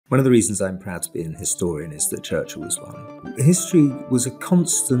One of the reasons I'm proud to be an historian is that Churchill was one. History was a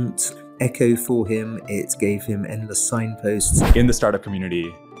constant echo for him. It gave him endless signposts. In the startup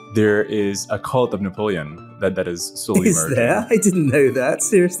community, there is a cult of Napoleon that is slowly emerging. Is there? I didn't know that.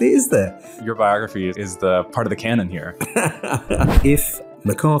 Seriously, is there? Your biography is the part of the canon here. If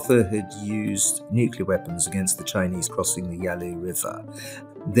MacArthur had used nuclear weapons against the Chinese crossing the Yalu River,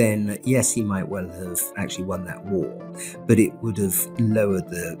 then yes, he might well have actually won that war, but it would have lowered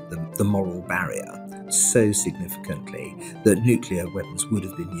the moral barrier so significantly that nuclear weapons would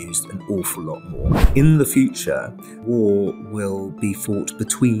have been used an awful lot more. In the future, war will be fought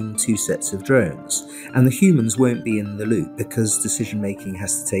between two sets of drones, and the humans won't be in the loop because decision-making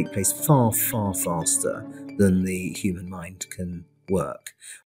has to take place far, far faster than the human mind can work.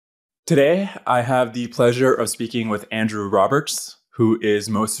 Today, I have the pleasure of speaking with Andrew Roberts, who is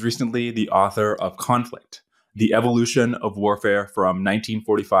most recently the author of Conflict, The Evolution of Warfare from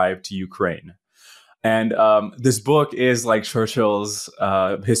 1945 to Ukraine. And this book is like Churchill's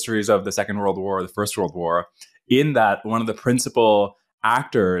histories of the Second World War, the First World War, in that one of the principal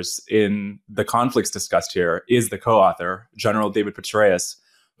actors in the conflicts discussed here is the co-author, General David Petraeus,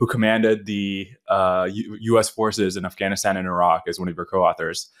 who commanded the U.S. forces in Afghanistan and Iraq as one of your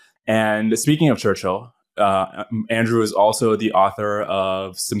co-authors. And speaking of Churchill, Andrew is also the author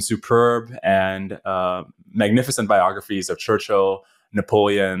of some superb and magnificent biographies of Churchill,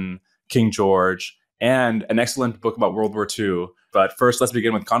 Napoleon, King George, and an excellent book about World War II. But first, let's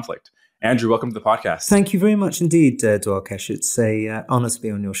begin with Conflict. Andrew, welcome to the podcast. Thank you very much indeed, Dwarkesh. It's an honor to be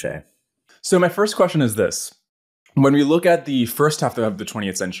on your show. So my first question is this. When we look at the first half of the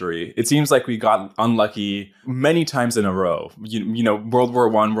 20th century, it seems like we got unlucky many times in a row. You know, World War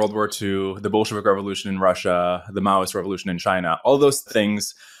I, World War II, the Bolshevik Revolution in Russia, the Maoist Revolution in China, all those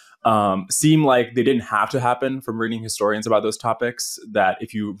things seem like they didn't have to happen from reading historians about those topics, that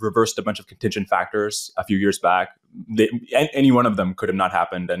if you reversed a bunch of contingent factors a few years back, any one of them could have not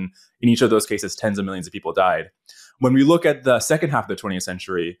happened. And in each of those cases, tens of millions of people died. When we look at the second half of the 20th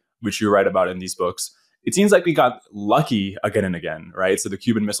century, which you write about in these books, it seems like we got lucky again and again, right? So the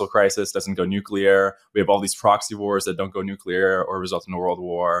Cuban Missile Crisis doesn't go nuclear. We have all these proxy wars that don't go nuclear or result in a world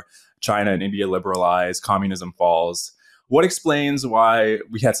war. China and India liberalize, communism falls. What explains why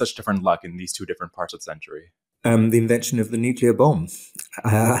we had such different luck in these two different parts of the century? The invention of the nuclear bomb.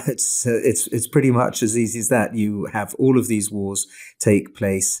 It's pretty much as easy as that. You have all of these wars take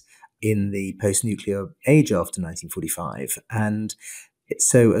place in the post-nuclear age after 1945, and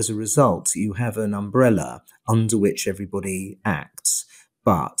so as a result, you have an umbrella under which everybody acts.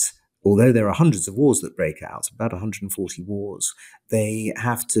 But although there are hundreds of wars that break out, about 140 wars, they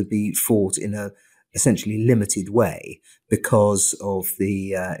have to be fought in a essentially limited way because of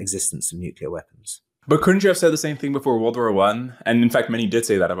the existence of nuclear weapons. But couldn't you have said the same thing before World War I? And in fact, many did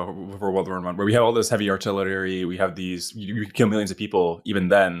say that before World War I, where we have all this heavy artillery, we have these, you kill millions of people even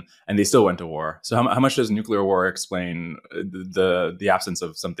then, and they still went to war. So how much does nuclear war explain the absence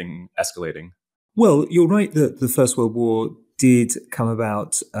of something escalating? Well, you're right that the First World War did come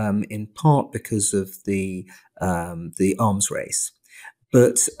about in part because of the arms race.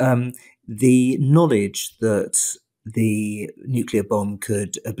 But the knowledge that the nuclear bomb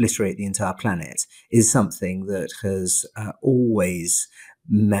could obliterate the entire planet is something that has always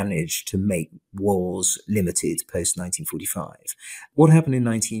managed to make wars limited post-1945. What happened in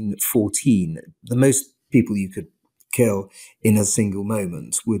 1914, the most people you could kill in a single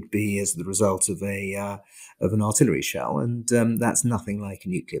moment would be as the result of an artillery shell, and that's nothing like a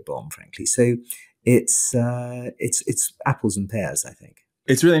nuclear bomb, frankly. So it's apples and pears, I think.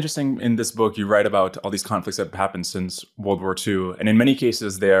 It's really interesting in this book, you write about all these conflicts that have happened since World War II. And in many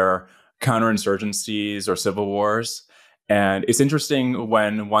cases, they're counterinsurgencies or civil wars. And it's interesting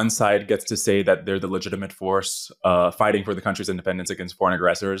when one side gets to say that they're the legitimate force fighting for the country's independence against foreign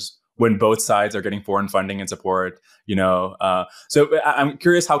aggressors, when both sides are getting foreign funding and support, So I'm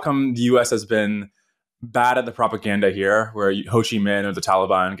curious how come the U.S. has been bad at the propaganda here, where Ho Chi Minh or the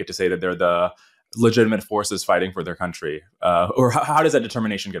Taliban get to say that they're the legitimate forces fighting for their country, or how does that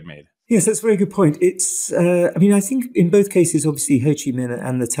determination get made? Yes, that's a very good point. It's, I think in both cases, obviously, Ho Chi Minh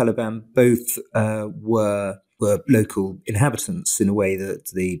and the Taliban both were local inhabitants in a way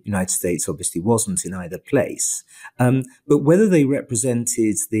that the United States obviously wasn't in either place. But whether they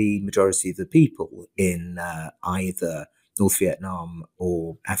represented the majority of the people in either North Vietnam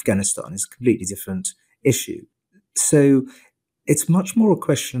or Afghanistan is a completely different issue. So it's much more a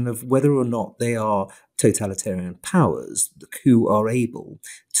question of whether or not they are totalitarian powers who are able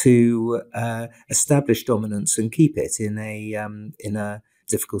to establish dominance and keep it in a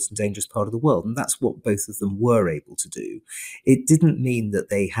difficult and dangerous part of the world. And that's what both of them were able to do. It didn't mean that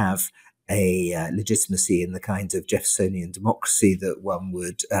they have a legitimacy in the kind of Jeffersonian democracy that one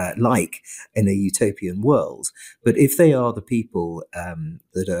would like in a utopian world. But if they are the people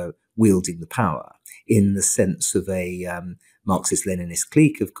that are wielding the power in the sense of a Marxist-Leninist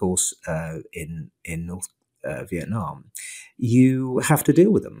clique, of course, in North Vietnam, you have to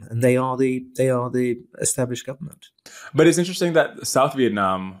deal with them, and they are the established government. But it's interesting that South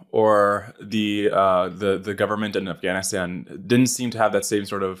Vietnam or the government in Afghanistan didn't seem to have that same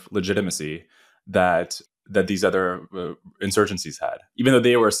sort of legitimacy that these other insurgencies had, even though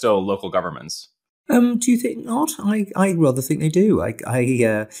they were still local governments. Do you think not? I rather think they do.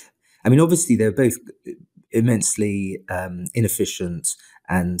 I mean, obviously, they're both immensely inefficient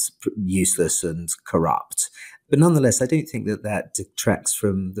and useless and corrupt. But nonetheless, I don't think that detracts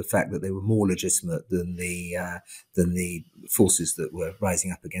from the fact that they were more legitimate than the forces that were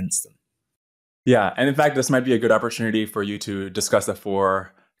rising up against them. Yeah, and in fact, this might be a good opportunity for you to discuss the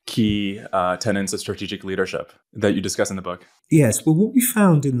 4 key tenets of strategic leadership that you discuss in the book. Yes, well, what we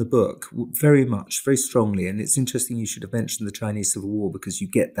found in the book very strongly, and it's interesting you should have mentioned the Chinese Civil War because you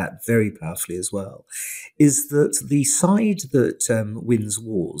get that very powerfully as well, is that the side that wins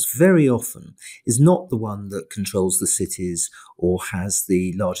wars very often is not the one that controls the cities or has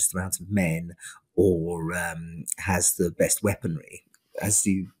the largest amount of men or has the best weaponry. As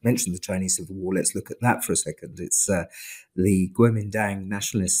you mentioned, the Chinese Civil War, let's look at that for a second. It's the Kuomintang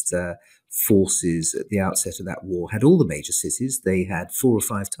nationalist forces at the outset of that war had all the major cities. They had 4 or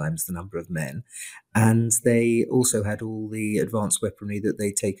 5 times the number of men. And they also had all the advanced weaponry that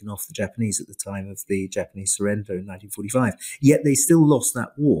they'd taken off the Japanese at the time of the Japanese surrender in 1945. Yet they still lost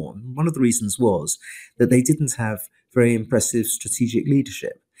that war. And one of the reasons was that they didn't have very impressive strategic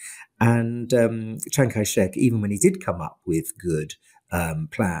leadership. And Chiang Kai-shek, even when he did come up with good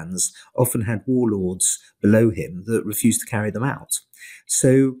plans, often had warlords below him that refused to carry them out.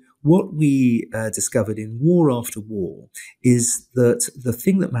 So what we discovered in war after war is that the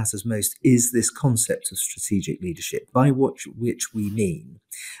thing that matters most is this concept of strategic leadership, by which we mean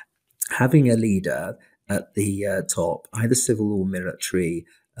having a leader at the top, either civil or military,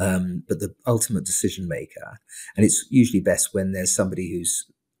 but the ultimate decision maker. And it's usually best when there's somebody who's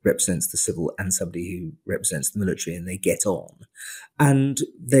represents the civil and somebody who represents the military, and they get on. And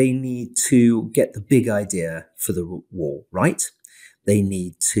they need to get the big idea for the war right. They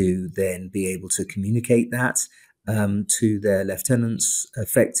need to then be able to communicate that to their lieutenants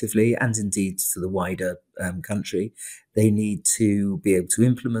effectively, and indeed to the wider country. They need to be able to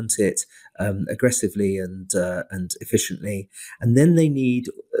implement it aggressively and efficiently. And then they need,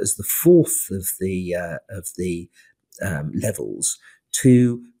 as the fourth of the levels,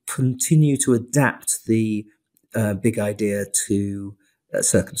 to continue to adapt the big idea to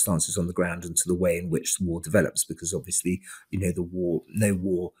circumstances on the ground and to the way in which the war develops, because obviously, no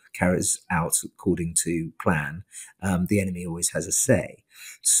war carries out according to plan. The enemy always has a say.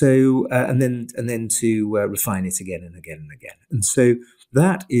 So, and then to refine it again and again and again. And so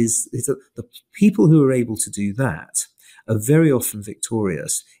that is the people who are able to do that are very often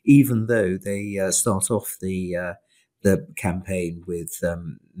victorious, even though they start off the campaign with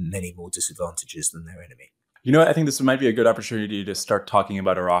many more disadvantages than their enemy. I think this might be a good opportunity to start talking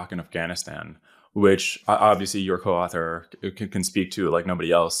about Iraq and Afghanistan, which obviously your co-author can speak to like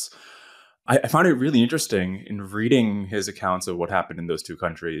nobody else. I found it really interesting in reading his accounts of what happened in those 2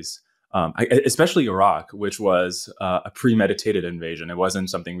 countries, especially Iraq, which was a premeditated invasion. It wasn't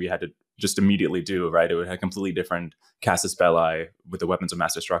something we had to just immediately do, right? It had a completely different casus belli with the weapons of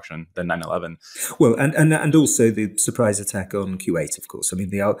mass destruction than 9/11. Well, and also the surprise attack on Kuwait, of course. I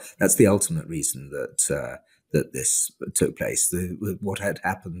mean, that's the ultimate reason that this took place. What had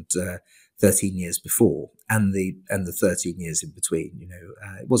happened 13 years before, and the 13 years in between.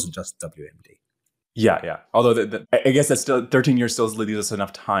 It wasn't just WMD. Yeah. Although I guess that's still 13 years still leaves us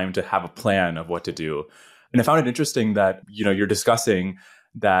enough time to have a plan of what to do. And I found it interesting that you're discussing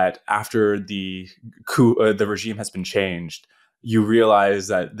that after the coup, the regime has been changed, you realize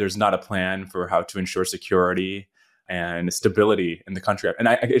that there's not a plan for how to ensure security and stability in the country. And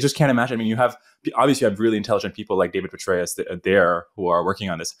I just can't imagine. I mean, you have really intelligent people like David Petraeus there who are working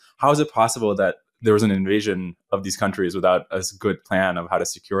on this. How is it possible that there was an invasion of these countries without a good plan of how to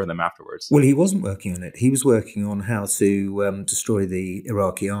secure them afterwards? Well, he wasn't working on it. He was working on how to destroy the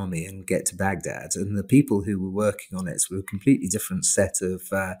Iraqi army and get to Baghdad. And the people who were working on it were a completely different set of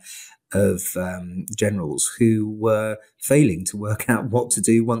generals who were failing to work out what to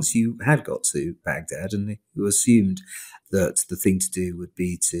do once you had got to Baghdad, and who assumed that the thing to do would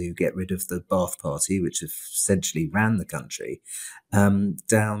be to get rid of the Ba'ath Party, which essentially ran the country,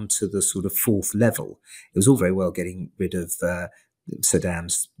 down to the sort of fourth level. It was all very well getting rid of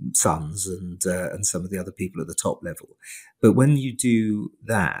Saddam's sons and some of the other people at the top level. But when you do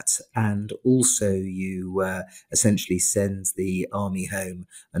that, and also you essentially send the army home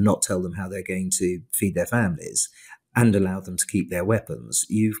and not tell them how they're going to feed their families, and allow them to keep their weapons,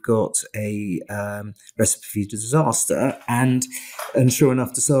 you've got a recipe for disaster. And sure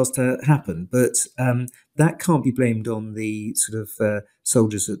enough, disaster happened. But that can't be blamed on the sort of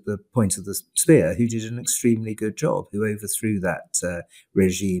soldiers at the point of the spear, who did an extremely good job, who overthrew that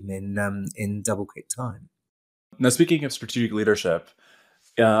regime in double quick time. Now, speaking of strategic leadership,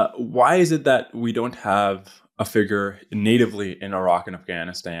 why is it that we don't have a figure natively in Iraq and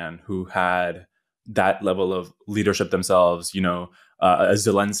Afghanistan who had that level of leadership themselves, a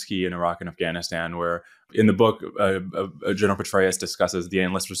Zelensky in Iraq and Afghanistan, where in the book, General Petraeus discusses the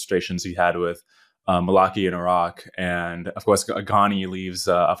endless frustrations he had with Malaki in Iraq. And of course, Ghani leaves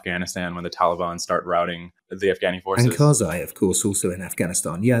Afghanistan when the Taliban start routing the Afghani forces. And Karzai, of course, also in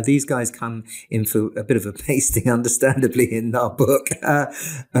Afghanistan. Yeah, these guys come in for a bit of a pasting, understandably, in our book,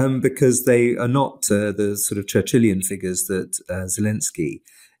 because they are not the sort of Churchillian figures that Zelensky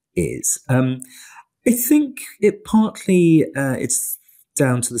is. I think it partly it's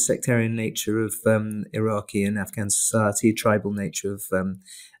down to the sectarian nature of Iraqi and Afghan society, tribal nature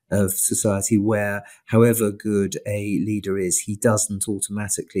of society, where however good a leader is, he doesn't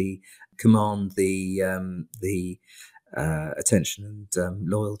automatically command the attention and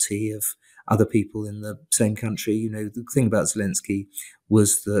loyalty of other people in the same country. The thing about Zelensky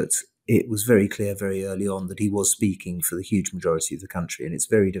was that it was very clear very early on that he was speaking for the huge majority of the country. And it's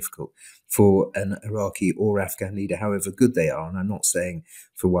very difficult for an Iraqi or Afghan leader, however good they are. And I'm not saying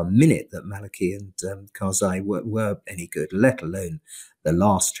for 1 minute that Maliki and Karzai were any good, let alone the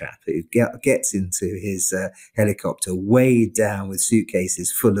last chap who gets into his helicopter weighed down with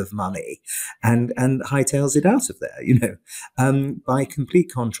suitcases full of money and hightails it out of there. By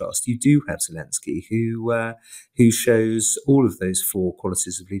complete contrast, you do have Zelensky who shows all of those four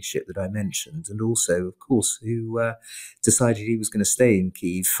qualities of leadership that I mentioned, and also, of course, who decided he was going to stay in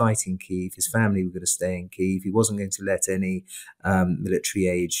Kyiv, fight in Kyiv. His family were going to stay in Kyiv. He wasn't going to let any military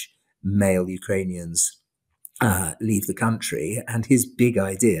age male Ukrainians leave the country. And his big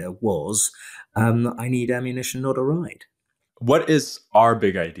idea was, I need ammunition, not a ride. What is our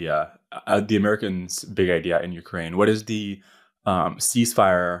big idea, the Americans' big idea in Ukraine? What is the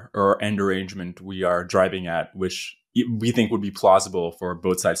ceasefire or end arrangement we are driving at, which we think would be plausible for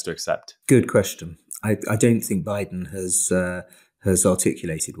both sides to accept? Good question. I don't think Biden has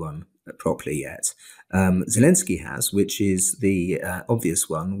articulated one properly yet. Zelensky has, which is the obvious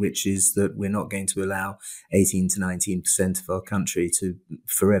one, which is that we're not going to allow 18 to 19% of our country to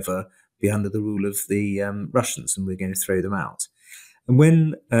forever be under the rule of the Russians, and we're going to throw them out. And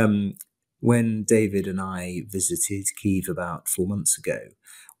when David and I visited Kyiv about 4 months ago,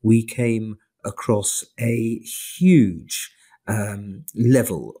 we came across a huge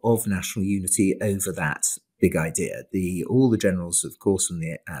level of national unity over that big idea. All the generals, of course, and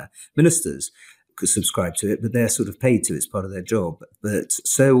the ministers could subscribe to it, but they're sort of paid to it as part of their job. But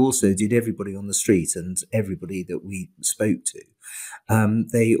so also did everybody on the street and everybody that we spoke to.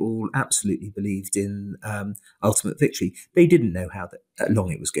 They all absolutely believed in ultimate victory. They didn't know how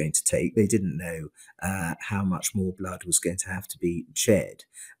long it was going to take. They didn't know how much more blood was going to have to be shed.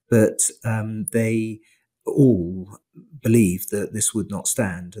 But they all believed that this would not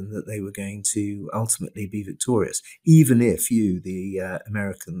stand and that they were going to ultimately be victorious, even if the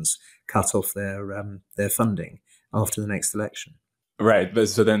Americans cut off their funding after the next election. Right. But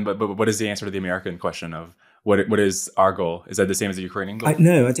what is the answer to the American question of what is our goal? Is that the same as the Ukrainian goal?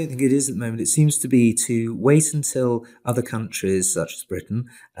 No, I don't think it is at the moment. It seems to be to wait until other countries, such as Britain,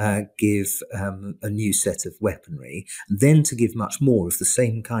 give a new set of weaponry, then to give much more of the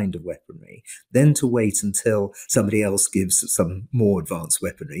same kind of weaponry, then to wait until somebody else gives some more advanced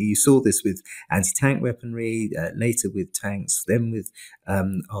weaponry. You saw this with anti-tank weaponry, later with tanks, then with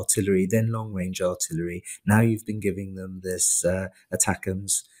artillery, then long-range artillery. Now you've been giving them this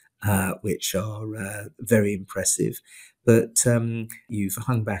ATACMS, which are very impressive, but you've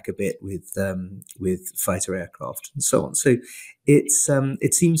hung back a bit with fighter aircraft and so on. So it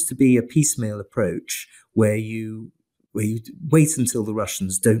seems to be a piecemeal approach where you wait until the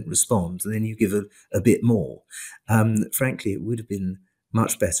Russians don't respond, and then you give a bit more. Frankly, it would have been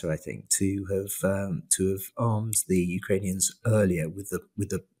much better, I think, to have armed the Ukrainians earlier with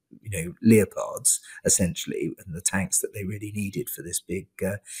the Leopards, essentially, and the tanks that they really needed for this big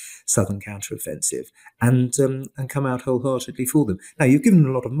southern counteroffensive, and come out wholeheartedly for them. Now, you've given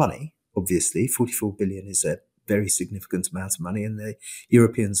them a lot of money, obviously. 44 billion is a very significant amount of money, and the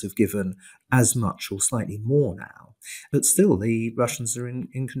Europeans have given as much or slightly more now. But still, the Russians are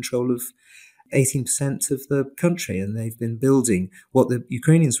in control of 18% of the country, and they've been building what the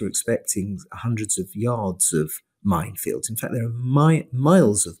Ukrainians were expecting, hundreds of yards of minefields. In fact, there are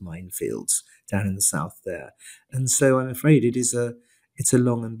miles of minefields down in the south there. And so I'm afraid it's a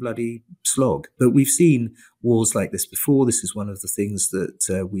long and bloody slog. But we've seen wars like this before. This is one of the things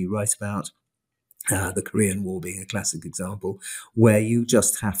that we write about. The Korean War being a classic example, where you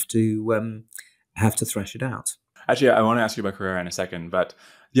just have to thrash it out. Actually, I want to ask you about Korea in a second, but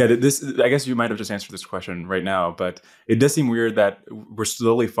yeah, I guess you might have just answered this question right now, but it does seem weird that we're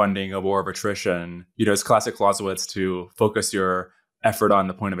slowly funding a war of attrition. It's classic Clausewitz to focus your effort on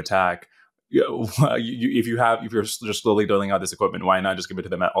the point of attack. If you're just slowly building out this equipment, why not just give it to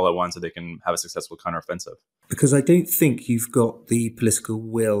them all at once so they can have a successful counteroffensive? Because I don't think you've got the political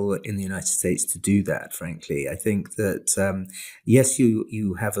will in the United States to do that, frankly. I think that, yes,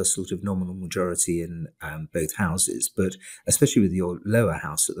 you have a sort of nominal majority in both houses, but especially with your lower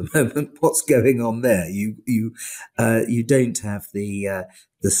house at the moment, what's going on there? You don't have the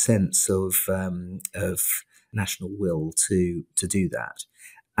sense of national will to do that.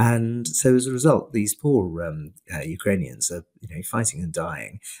 And so as a result, these poor Ukrainians are fighting and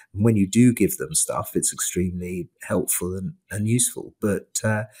dying. And when you do give them stuff, it's extremely helpful and useful. But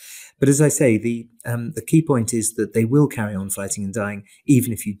as I say, the key point is that they will carry on fighting and dying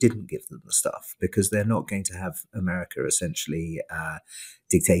even if you didn't give them the stuff, because they're not going to have America essentially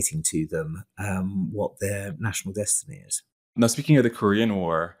dictating to them what their national destiny is. Now, speaking of the Korean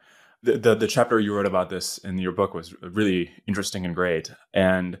War, the chapter you wrote about this in your book was really interesting and great.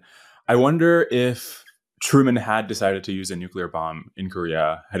 And I wonder if Truman had decided to use a nuclear bomb in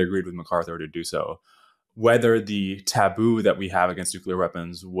Korea, had agreed with MacArthur to do so, whether the taboo that we have against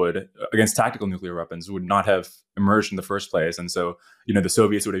tactical nuclear weapons would not have emerged in the first place. And so, the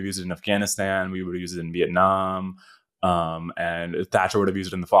Soviets would have used it in Afghanistan, we would have used it in Vietnam, and Thatcher would have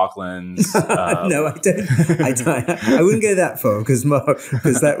used it in the Falklands. No, I don't. I wouldn't go that far because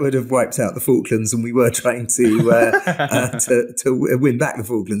that would have wiped out the Falklands, and we were trying to win back the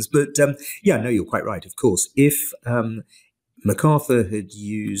Falklands. But no, you're quite right. Of course, if MacArthur had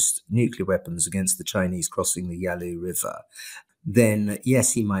used nuclear weapons against the Chinese crossing the Yalu River, then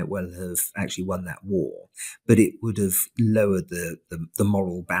yes, he might well have actually won that war, but it would have lowered the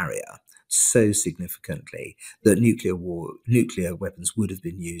moral barrier so significantly that nuclear weapons would have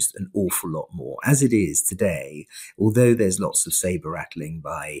been used an awful lot more. As it is today, although there's lots of saber rattling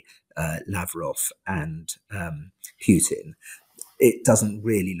by Lavrov and Putin, it doesn't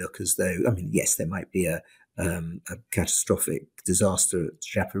really look as though, yes, there might be a catastrophic disaster at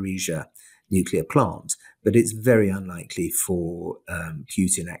Zaporizhzhia nuclear plant, but it's very unlikely for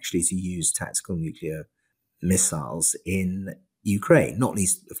Putin actually to use tactical nuclear missiles in Ukraine, not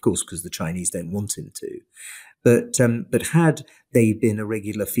least, of course, because the Chinese don't want him to. But had they been a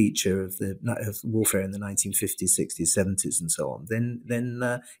regular feature of warfare in the 1950s, 60s, 70s, and so on, then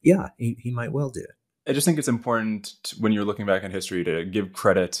he might well do it. I just think it's important when you're looking back in history to give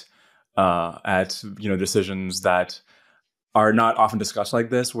credit at decisions that are not often discussed like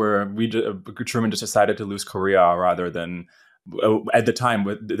this, where Truman just decided to lose Korea rather than at the time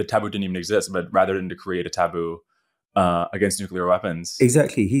the taboo didn't even exist, but rather than to create a taboo against nuclear weapons.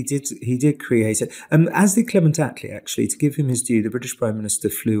 Exactly. He did create it. As did Clement Attlee, actually. To give him his due, the British Prime Minister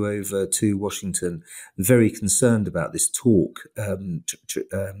flew over to Washington very concerned about this talk,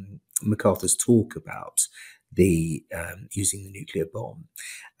 MacArthur's talk about the using the nuclear bomb.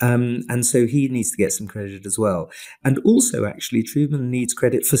 And so he needs to get some credit as well. And also, actually, Truman needs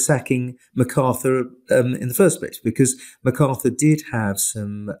credit for sacking MacArthur in the first place, because MacArthur did have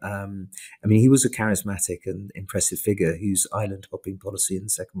some, he was a charismatic and impressive figure whose island hopping policy in the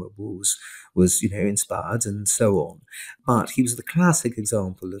Second World War was inspired and so on. But he was the classic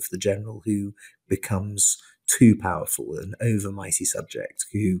example of the general who becomes too powerful, an overmighty subject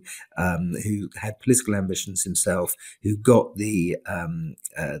who had political ambitions himself, who got the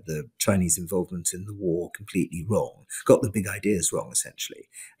Chinese involvement in the war completely wrong, got the big ideas wrong essentially,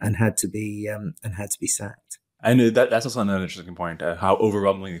 and had to be sacked. I know that's also another interesting point, how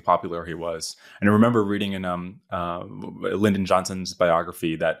overwhelmingly popular he was. And I remember reading in Lyndon Johnson's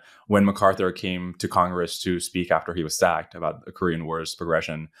biography that when MacArthur came to Congress to speak after he was sacked about the Korean War's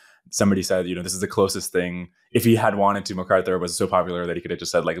progression, somebody said, this is the closest thing. If he had wanted to, MacArthur was so popular that he could have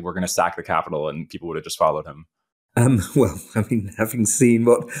just said, we're going to sack the Capitol, and people would have just followed him. Well, I mean, having seen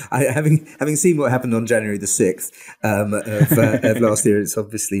what happened on January the 6th of last year, it's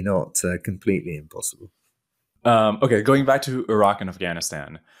obviously not completely impossible. Okay, going back to Iraq and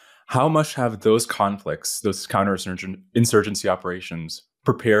Afghanistan, how much have those conflicts, those counterinsurgency operations,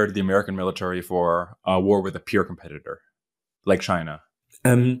 prepared the American military for a war with a peer competitor like China?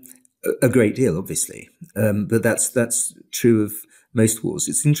 Um, a great deal, obviously, but that's true of most wars.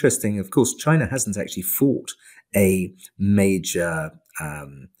 It's interesting, of course. China hasn't actually fought a major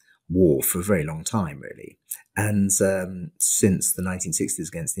war for a very long time, really, and since the 1960s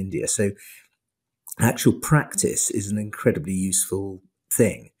against India. So actual practice is an incredibly useful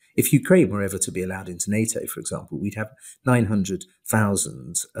thing. If Ukraine were ever to be allowed into NATO, for example, we'd have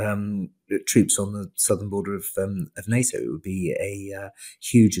 900,000 troops on the southern border of NATO. It would be a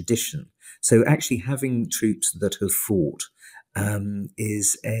huge addition. So actually having troops that have fought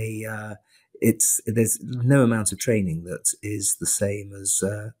is there's no amount of training that is the same as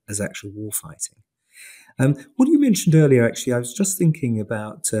actual war fighting. What you mentioned earlier, actually, I was just thinking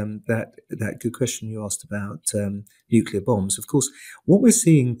about that good question you asked about nuclear bombs. Of course, what we're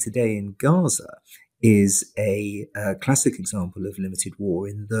seeing today in Gaza is a classic example of limited war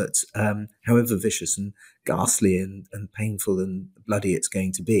in that, however vicious and ghastly and painful and bloody it's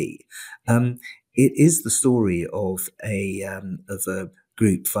going to be, it is the story of a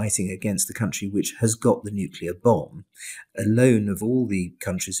group fighting against a country which has got the nuclear bomb, alone of all the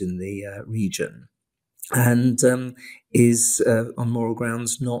countries in the region, and is on moral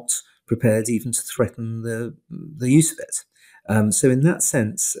grounds not prepared even to threaten the use of it. So in that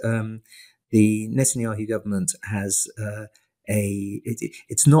sense, the Netanyahu government has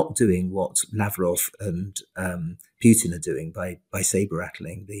it's not doing what Lavrov and Putin are doing by saber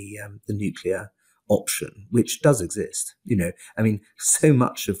rattling the nuclear option, which does exist. I mean, so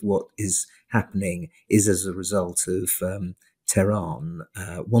much of what is happening is as a result of Tehran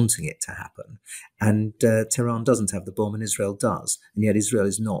wanting it to happen. And Tehran doesn't have the bomb and Israel does. And yet Israel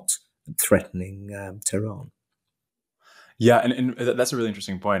is not threatening Tehran. Yeah, and that's a really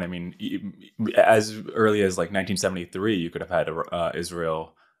interesting point. I mean, as early as like 1973, you could have had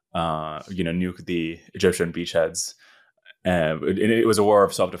Israel, nuke the Egyptian beachheads. It was a war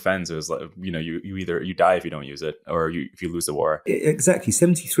of self-defense. It was like, you either you die if you don't use it, or if you lose the war. Exactly.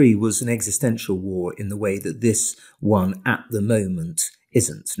 73 was an existential war in the way that this one at the moment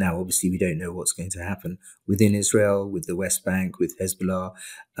isn't. Now, obviously, we don't know what's going to happen within Israel, with the West Bank, with Hezbollah,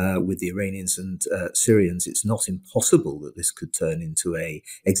 with the Iranians and Syrians. It's not impossible that this could turn into a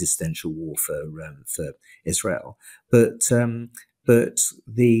existential war for Israel. But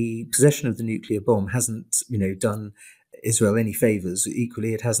the possession of the nuclear bomb hasn't, done Israel any favors.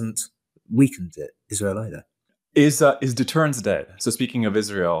 Equally, it hasn't weakened Israel either. Is deterrence dead? So speaking of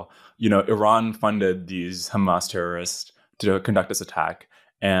Israel, Iran funded these Hamas terrorists to conduct this attack,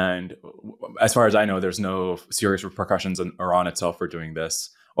 and as far as I know, there's no serious repercussions on Iran itself for doing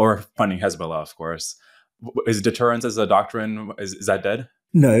this or funding Hezbollah, of course. Is deterrence as a doctrine, is that dead?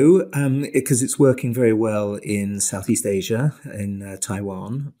 No, because it's working very well in Southeast Asia, in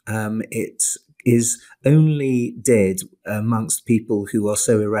Taiwan. It is only dead amongst people who are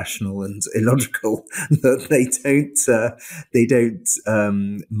so irrational and illogical that they don't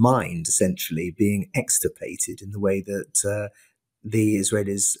mind essentially being extirpated in the way that the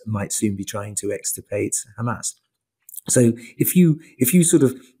Israelis might soon be trying to extirpate Hamas. So if you sort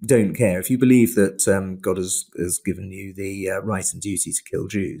of don't care, if you believe that God has given you the right and duty to kill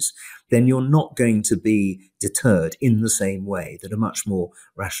Jews, then you're not going to be deterred in the same way that a much more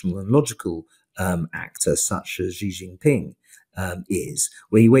rational and logical actor such as Xi Jinping is,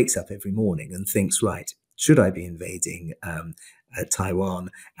 where he wakes up every morning and thinks, right, should I be invading Taiwan?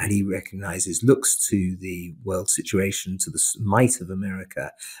 And he looks to the world situation, to the might of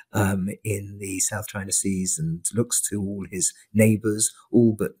America in the South China Seas, and looks to all his neighbors,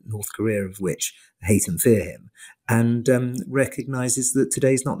 all but North Korea, of which hate and fear him, and recognizes that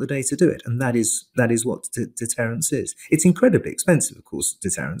today's not the day to do it. And that is what deterrence is. It's incredibly expensive, of course,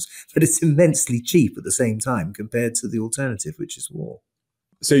 deterrence, but it's immensely cheap at the same time compared to the alternative, which is war.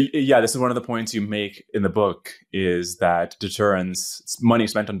 So yeah, this is one of the points you make in the book, is that deterrence, money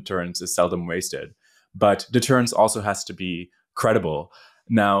spent on deterrence, is seldom wasted. But deterrence also has to be credible.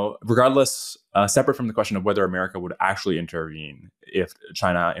 Now, regardless, separate from the question of whether America would actually intervene if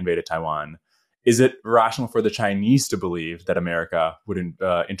China invaded Taiwan, is it rational for the Chinese to believe that America would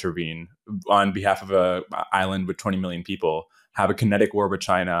intervene on behalf of an island with 20 million people, have a kinetic war with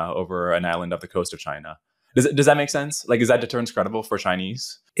China over an island off the coast of China? Does that make sense? Like, is that deterrence credible for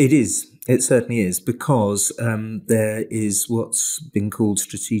Chinese? It is. It certainly is, because there is what's been called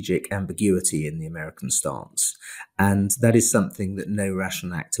strategic ambiguity in the American stance. And that is something that no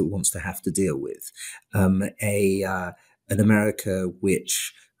rational actor wants to have to deal with. An America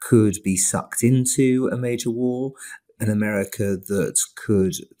which could be sucked into a major war, an America that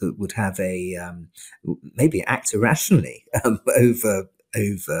would have maybe act irrationally over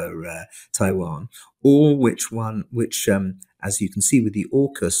Taiwan, or which, as you can see with the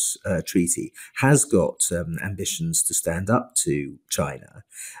AUKUS treaty, has got ambitions to stand up to China,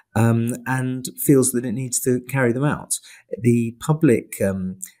 and feels that it needs to carry them out. The public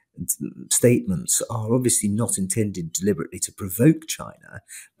statements are obviously not intended deliberately to provoke China,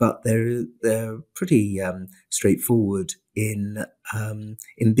 but they're pretty straightforward in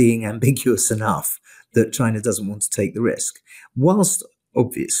being ambiguous enough that China doesn't want to take the risk. Whilst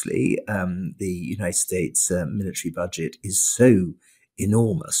obviously the United States military budget is so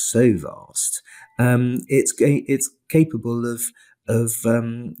enormous, so vast, it's capable of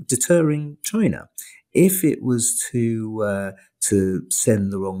deterring China. If it was to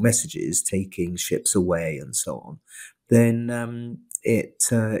send the wrong messages, taking ships away and so on, then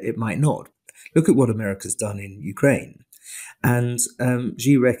it might not. Look at what America's done in Ukraine. And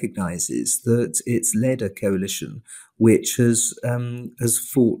Xi recognizes that it's led a coalition which has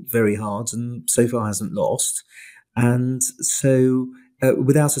fought very hard and so far hasn't lost. And so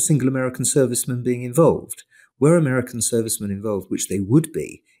without a single American serviceman being involved. Were American servicemen involved, which they would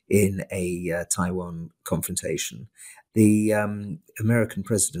be in a Taiwan confrontation, the American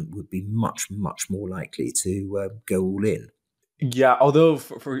president would be much, much more likely to go all in. Yeah, although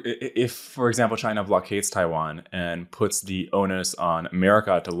if, for example, China blockades Taiwan and puts the onus on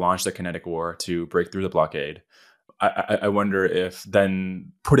America to launch the kinetic war to break through the blockade, I wonder if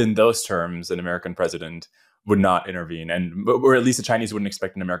then, put in those terms, an American president would not intervene, or at least the Chinese wouldn't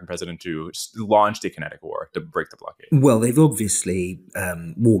expect an American president to launch the kinetic war to break the blockade. Well, they've obviously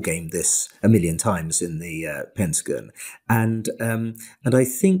wargamed this a million times in the Pentagon, and I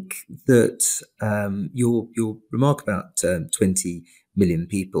think that your remark about 20 million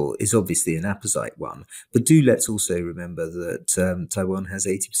people is obviously an apposite one. But let's also remember that Taiwan has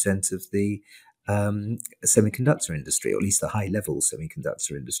 80% of the semiconductor industry, or at least the high-level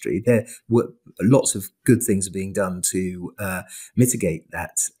semiconductor industry. There were lots of good things are being done to mitigate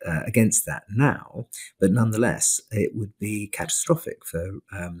that against that now, but nonetheless, it would be catastrophic for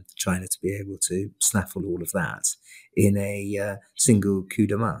China to be able to snaffle all of that in a single coup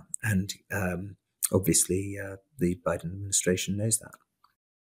de main. And obviously, the Biden administration knows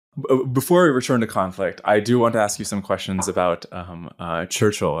that. Before we return to conflict, I do want to ask you some questions about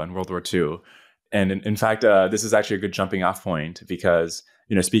Churchill and World War II. And in fact, this is actually a good jumping off point because,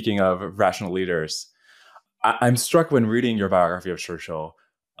 speaking of rational leaders, I'm struck when reading your biography of Churchill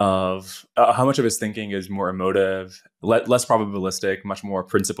of how much of his thinking is more emotive, less probabilistic, much more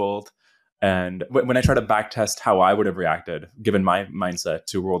principled. And when I try to backtest how I would have reacted, given my mindset,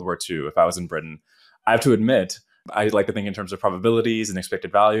 to World War II, if I was in Britain, I have to admit, I like to think in terms of probabilities and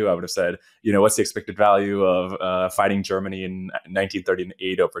expected value. I would have said, what's the expected value of fighting Germany in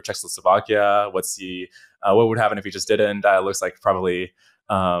 1938 over Czechoslovakia? What would happen if he just didn't? It looks like probably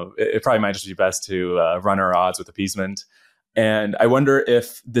it probably might just be best to run our odds with appeasement. And I wonder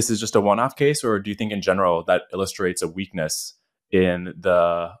if this is just a one-off case, or do you think in general that illustrates a weakness in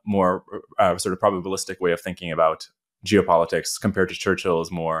the more sort of probabilistic way of thinking about geopolitics compared to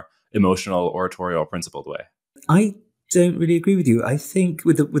Churchill's more emotional, oratorial, principled way? I don't really agree with you. I think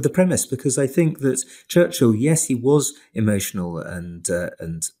with the premise, because I think that Churchill, yes, he was emotional and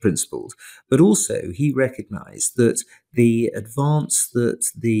principled, but also he recognised that the advance that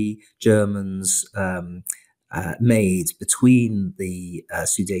the Germans made between the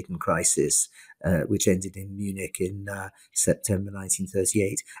Sudeten crisis, which ended in Munich in September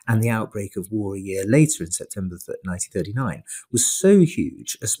 1938, and the outbreak of war a year later in September 1939, was so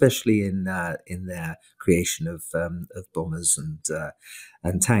huge, especially in their creation of bombers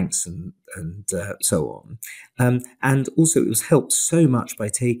and tanks and so on. And also, it was helped so much by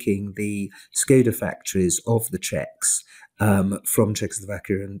taking the Skoda factories of the Czechs from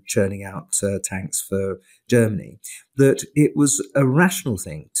Czechoslovakia and churning out tanks for Germany, that it was a rational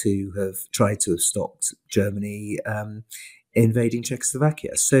thing to have tried to have stopped Germany invading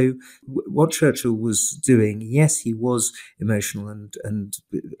Czechoslovakia. So what Churchill was doing, yes, he was emotional and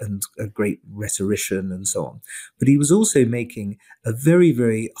a great rhetorician and so on, but he was also making a very,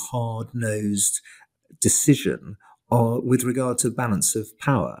 very hard-nosed decision with regard to balance of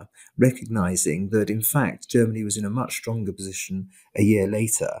power, recognizing that, in fact, Germany was in a much stronger position a year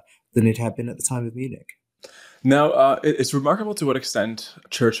later than it had been at the time of Munich. Now, it's remarkable to what extent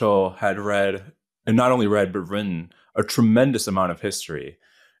Churchill had read, and not only read, but written a tremendous amount of history.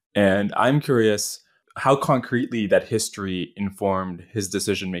 And I'm curious how concretely that history informed his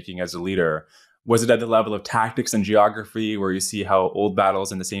decision making as a leader. Was it at the level of tactics and geography, where you see how old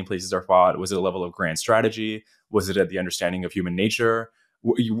battles in the same places are fought? Was it a level of grand strategy? Was it at the understanding of human nature?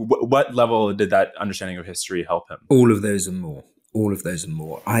 What level did that understanding of history help him? All of those and more. All of those and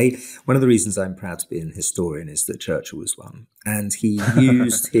more. One of the reasons I'm proud to be an historian is that Churchill was one, and he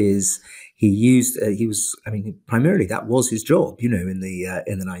was. I mean, primarily that was his job. In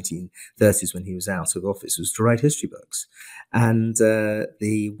the 1930s when he was out of office, was to write history books, and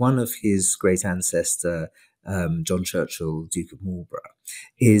the one of his great ancestor, John Churchill, Duke of Marlborough,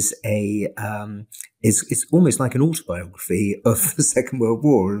 is it's almost like an autobiography of the Second World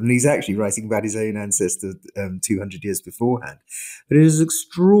War, and he's actually writing about his own ancestor 200 years beforehand. But it is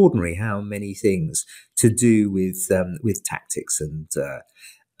extraordinary how many things to do with tactics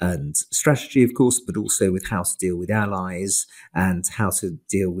and strategy, of course, but also with how to deal with allies and how to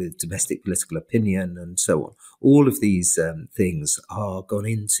deal with domestic political opinion and so on. All of these things are gone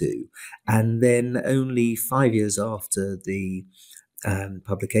into. And then only 5 years after the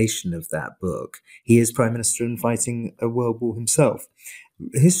publication of that book, he is Prime Minister and fighting a world war himself.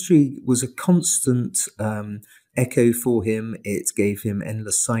 History was a constant echo for him. It gave him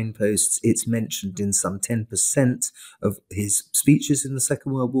endless signposts. It's mentioned in some 10% of his speeches in the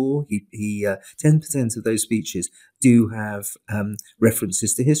Second World War. 10% of those speeches do have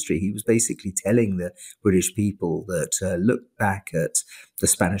references to history. He was basically telling the British people that look back at the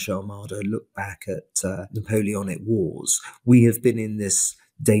Spanish Armada, look back at Napoleonic wars. We have been in this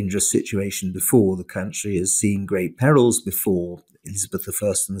dangerous situation before. The country has seen great perils before, Elizabeth I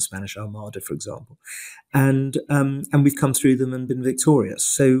and the Spanish Armada, for example, and we've come through them and been victorious.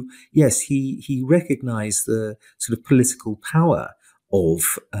 So yes, he recognised the sort of political power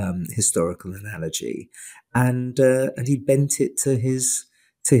of historical analogy, and he bent it to his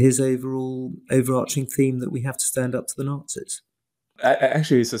overall overarching theme that we have to stand up to the Nazis.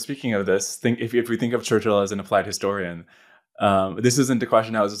 Actually, so speaking of this, if we think of Churchill as an applied historian, this isn't a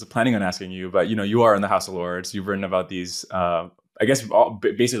question I was just planning on asking you, but you are in the House of Lords. You've written about these, I guess,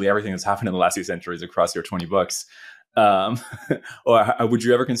 basically everything that's happened in the last few centuries across your 20 books. Or would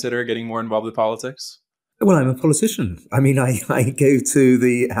you ever consider getting more involved with politics? Well, I'm a politician. I mean, I go to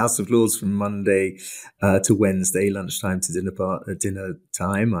the House of Lords from Monday to Wednesday, lunchtime to dinner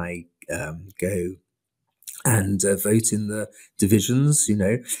time. I go and vote in the divisions,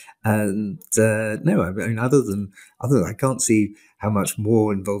 and no, I mean, other than I can't see how much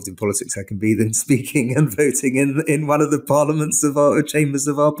more involved in politics I can be than speaking and voting in one of the parliaments of our chambers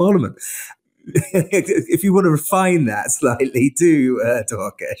of our parliament. If you want to refine that slightly, do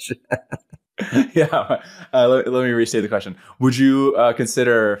Dwarkesh. Yeah, let me restate the question. Would you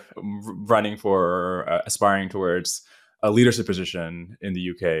consider running for aspiring towards a leadership position in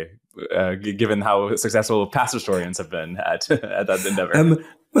the UK, given how successful past historians have been at that endeavor?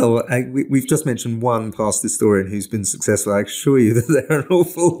 Well, we've just mentioned one past historian who's been successful. I assure you that there are an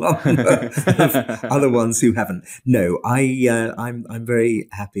awful number of other ones who haven't. No, I'm very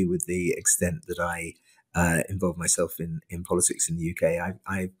happy with the extent that I involve myself in politics in the UK.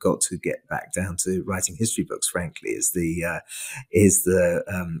 I've got to get back down to writing history books. Frankly, is the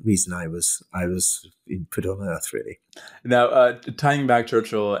reason I was put on earth, really. Now, tying back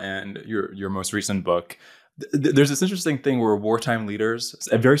Churchill and your most recent book, there's this interesting thing where wartime leaders,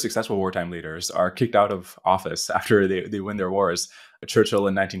 very successful wartime leaders, are kicked out of office after they win their wars. Churchill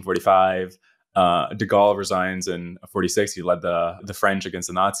in 1945. De Gaulle resigns in 46. He led the French against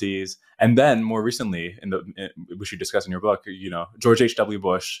the Nazis, and then more recently, which you discuss in your book, George H.W.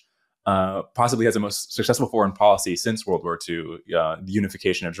 Bush possibly has the most successful foreign policy since World War II. The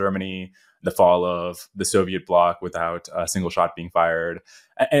unification of Germany, the fall of the Soviet bloc without a single shot being fired,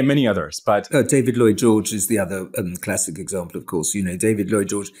 and many others. But David Lloyd George is the other classic example, of course. David Lloyd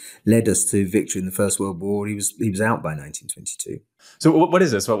George led us to victory in the First World War. He was out by 1922. So what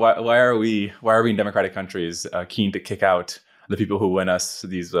is this? Why are we in democratic countries keen to kick out the people who win us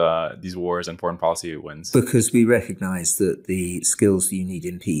these wars and foreign policy wins? Because we recognize that the skills that you need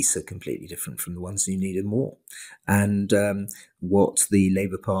in peace are completely different from the ones you need in war. And what the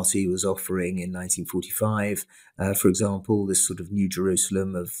Labour Party was offering in 1945, for example, this sort of new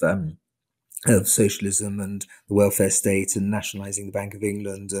Jerusalem of socialism and the welfare state and nationalising the Bank of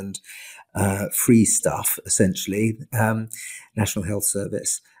England and free stuff, essentially, National Health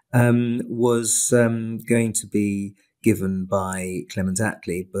Service, was going to be given by Clement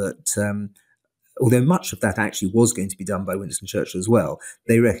Attlee, but although much of that actually was going to be done by Winston Churchill as well,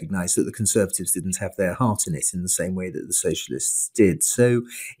 they recognised that the Conservatives didn't have their heart in it in the same way that the Socialists did. So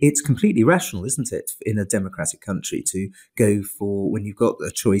it's completely rational, isn't it, in a democratic country to go for, when you've got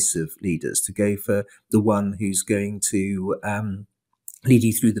a choice of leaders, to go for the one who's going to lead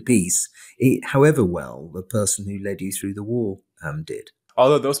you through the peace, however well the person who led you through the war did.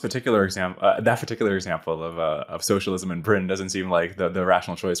 Although that particular example of socialism in Britain doesn't seem like the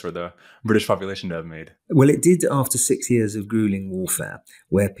rational choice for the British population to have made. Well, it did after 6 years of grueling warfare,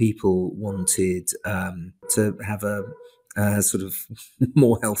 where people wanted to have a sort of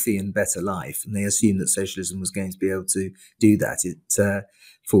more healthy and better life, and they assumed that socialism was going to be able to do that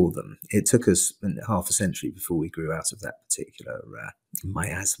for them. It took us half a century before we grew out of that particular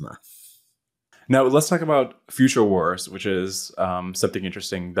miasma. Now, let's talk about future wars, which is something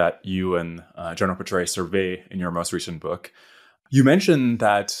interesting that you and General Petraeus survey in your most recent book. You mentioned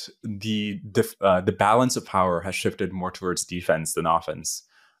that the balance of power has shifted more towards defense than offense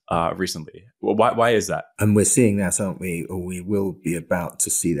recently. Why is that? And we're seeing that, aren't we? Or we will be about to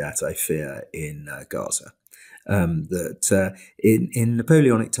see that, I fear, in Gaza. In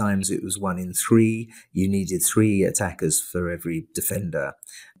Napoleonic times, it was 1 in 3. You needed 3 attackers for every defender.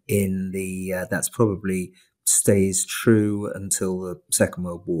 That's probably stays true until the Second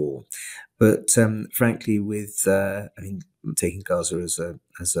World War. But frankly, with taking Gaza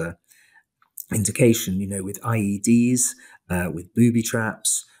as a indication, with IEDs, with booby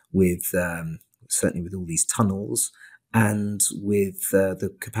traps, with certainly with all these tunnels, and with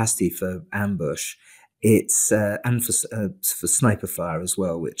the capacity for ambush, it's and for sniper fire as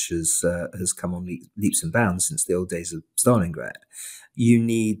well, which has come on leaps and bounds since the old days of Stalingrad. You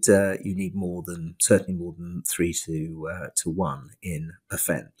need certainly more than 3 to 1 in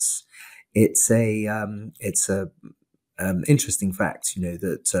offence. It's a interesting fact,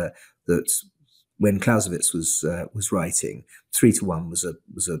 that when Clausewitz was writing, 3 to 1 was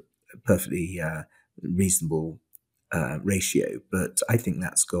a perfectly reasonable ratio, but I think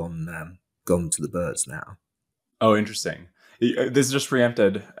that's gone to the birds now. Oh, interesting. This just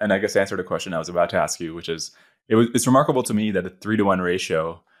preempted, and I guess answered a question I was about to ask you, which is, it's remarkable to me that a 3 to 1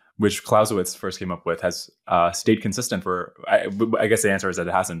 ratio, which Clausewitz first came up with, has stayed consistent for, I guess the answer is that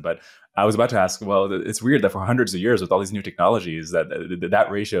it hasn't, but I was about to ask, well, it's weird that for hundreds of years with all these new technologies, that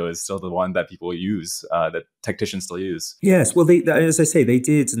ratio is still the one that people use, that tacticians still use. Yes, well, as I say, they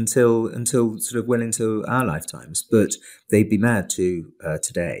did until sort of well into our lifetimes, but they'd be mad to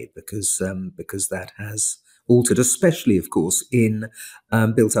today because that has altered, especially, of course, in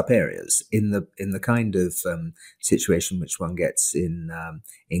built-up areas, in the kind of situation which one gets in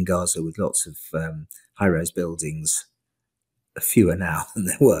Gaza, with lots of high-rise buildings, fewer now than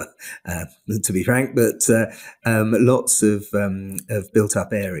there were, to be frank, but lots of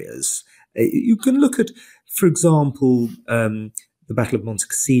built-up areas. You can look at, for example, the Battle of Monte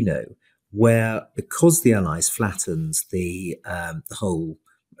Cassino, where, because the Allies flattened the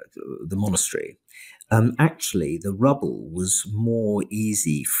monastery, actually, the rubble was more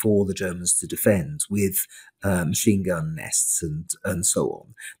easy for the Germans to defend with machine gun nests and so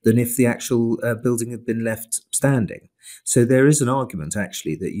on, than if the actual building had been left standing. So there is an argument,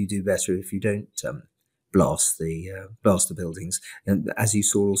 actually, that you do better if you don't blast the buildings, and as you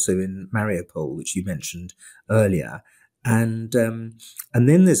saw also in Mariupol, which you mentioned earlier, and then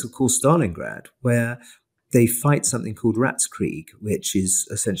there's, of course, Stalingrad, where they fight something called Ratskrieg, which is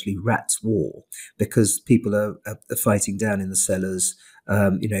essentially Rat's War, because people are fighting down in the cellars.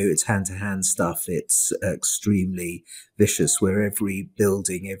 It's hand-to-hand stuff. It's extremely vicious, where every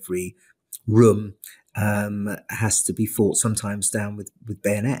building, every room has to be fought, sometimes down with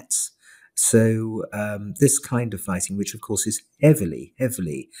bayonets. So this kind of fighting, which of course is heavily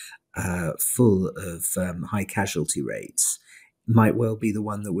full of high casualty rates, might well be the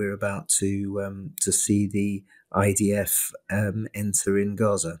one that we're about to see the IDF enter in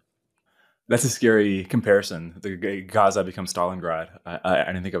Gaza. That's a scary comparison. The Gaza becomes Stalingrad. I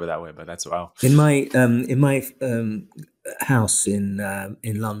didn't think of it that way, but that's wow. In my house in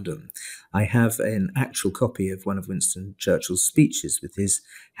London, I have an actual copy of one of Winston Churchill's speeches with his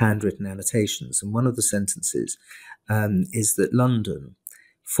handwritten annotations, and one of the sentences is that London,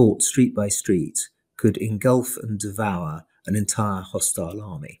 fought street by street, could engulf and devour an entire hostile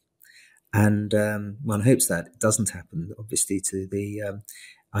army. And one hopes that it doesn't happen, obviously, to the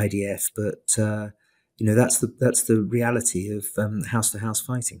IDF, but that's the reality of house-to-house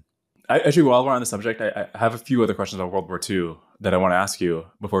fighting. Actually, while we're on the subject, I have a few other questions about World War II that I want to ask you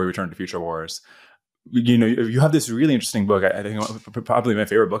before we return to future wars. You have this really interesting book. I think probably my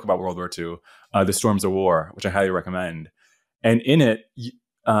favorite book about World War II, The Storms of War, which I highly recommend. And in it,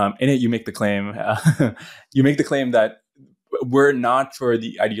 In it, you make the claim you make the claim that were it not for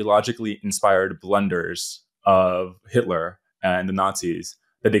the ideologically inspired blunders of Hitler and the Nazis,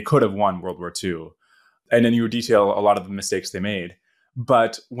 that they could have won World War II. And then you detail a lot of the mistakes they made.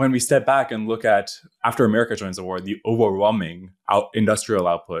 But when we step back and look at, after America joins the war, the overwhelming industrial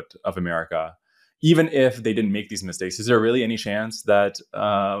output of America, even if they didn't make these mistakes, is there really any chance that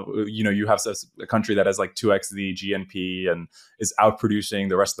you have a country that has like 2x the GNP and is outproducing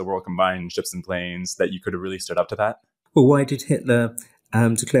the rest of the world combined, ships and planes, that you could have really stood up to that? Well, why did Hitler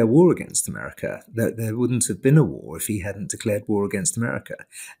declare war against America? There wouldn't have been a war if he hadn't declared war against America.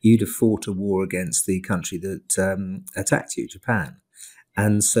 You'd have fought a war against the country that attacked you, Japan.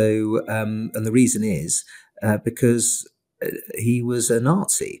 And so, and the reason is because he was a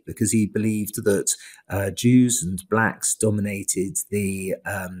Nazi, because he believed that Jews and blacks dominated the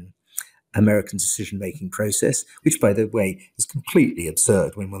American decision-making process, which, by the way, is completely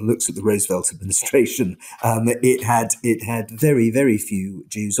absurd when one looks at the Roosevelt administration. It had very, very few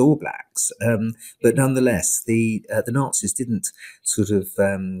Jews or blacks, but nonetheless, the Nazis didn't sort of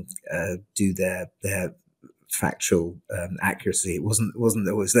do their factual accuracy. It wasn't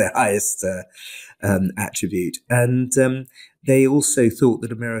always their highest attribute, and they also thought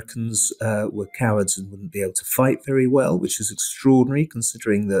that Americans were cowards and wouldn't be able to fight very well, which is extraordinary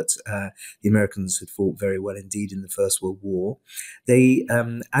considering that the Americans had fought very well indeed in the First World War.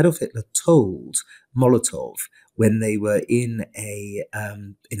 Adolf Hitler told Molotov, when they were in a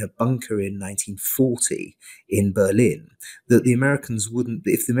bunker in 1940 in Berlin, that the Americans wouldn't,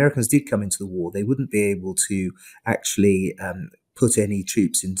 if the Americans did come into the war, they wouldn't be able to actually put any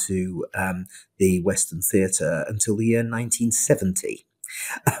troops into the Western theatre until the year 1970.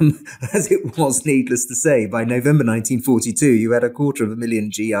 As it was needless to say, by November 1942, you had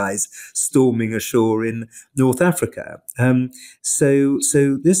 250,000 GIs storming ashore in North Africa. So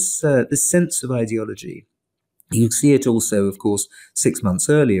this sense of ideology, you see it also, of course, 6 months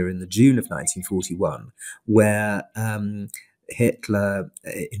earlier in the June of 1941, where Hitler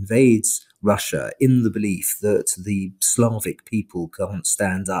invades Russia in the belief that the Slavic people can't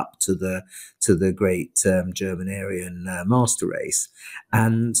stand up to the great German Aryan master race,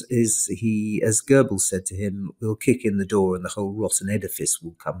 and as Goebbels said to him, "We'll kick in the door and the whole rotten edifice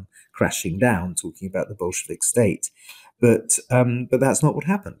will come crashing down," talking about the Bolshevik state. But that's not what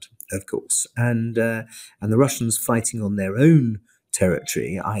happened, of course, and the Russians fighting on their own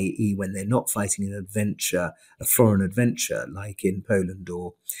territory, i.e. when they're not fighting an adventure, a foreign adventure like in Poland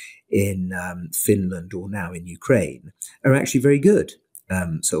or in Finland or now in Ukraine, are actually very good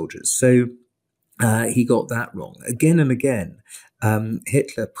soldiers. So he got that wrong again and again.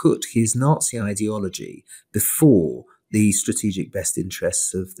 Hitler put his Nazi ideology before the strategic best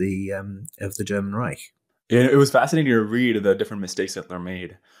interests of the German Reich. It was fascinating to read the different mistakes Hitler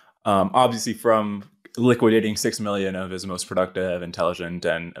made. Obviously, from liquidating 6 million of his most productive, intelligent,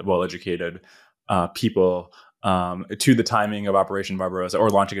 and well-educated people, to the timing of Operation Barbarossa, or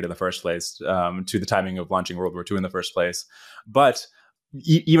launching it in the first place, to the timing of launching World War II in the first place. But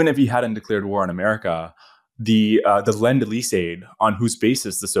even if he hadn't declared war on America, the Lend-Lease aid, on whose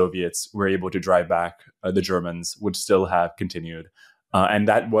basis the Soviets were able to drive back the Germans, would still have continued. And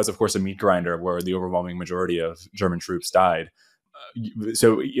that was, of course, a meat grinder where the overwhelming majority of German troops died.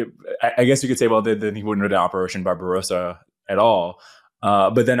 So I guess you could say, well, then he wouldn't have done Operation Barbarossa at all.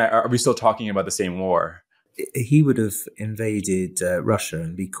 But then are we still talking about the same war? He would have invaded Russia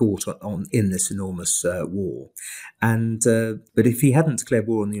and be caught in this enormous war. And but if he hadn't declared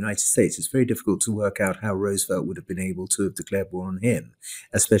war on the United States, it's very difficult to work out how Roosevelt would have been able to have declared war on him,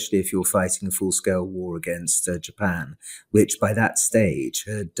 especially if you're fighting a full-scale war against Japan, which by that stage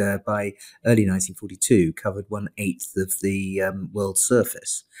had, by early 1942, covered 1/8 of the world's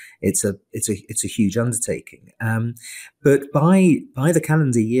surface. It's a huge undertaking. But by the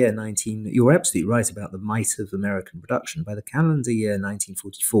calendar year you're absolutely right about the might of American production. By the calendar year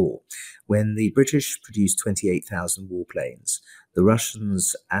 1944, when the British produced 28,000 warplanes, the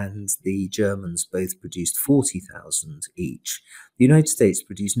Russians and the Germans both produced 40,000 each. The United States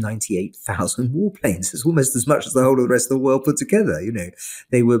produced 98,000 warplanes. It's almost as much as the whole of the rest of the world put together. You know,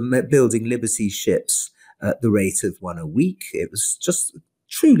 they were building Liberty ships at the rate of one a week. It was just a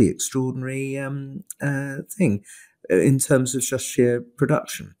truly extraordinary thing in terms of just sheer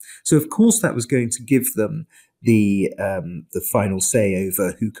production. So, of course, that was going to give them the final say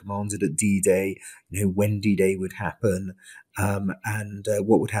over who commanded at D-Day, when D-Day would happen, and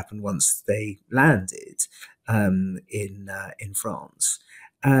what would happen once they landed in France.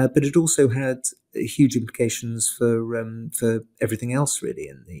 but it also had huge implications for everything else, really,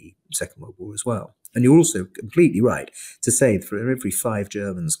 in the Second World War as well. And you're also completely right to say that for every 5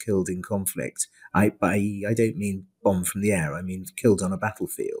 Germans killed in conflict, I don't mean bombed from the air, I mean killed on a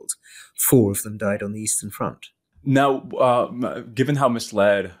battlefield, 4 of them died on the Eastern Front. Now, given how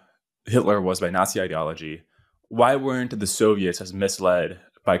misled Hitler was by Nazi ideology, why weren't the Soviets as misled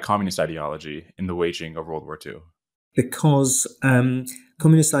by communist ideology in the waging of World War II? Because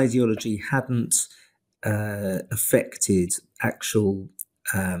communist ideology hadn't affected actual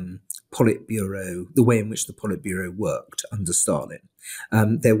Politburo, the way in which the Politburo worked under Stalin.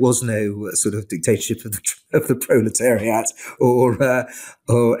 There was no sort of dictatorship of the proletariat or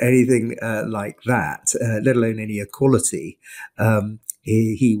anything like that, let alone any equality.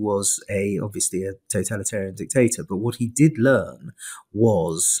 He was obviously a totalitarian dictator, but what he did learn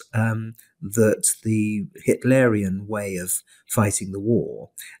was that the Hitlerian way of fighting the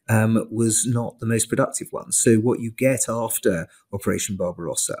war was not the most productive one. So what you get after Operation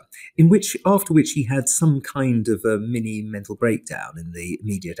Barbarossa, after which he had some kind of a mini mental breakdown in the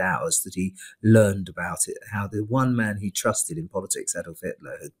immediate hours that he learned about it, how the one man he trusted in politics, Adolf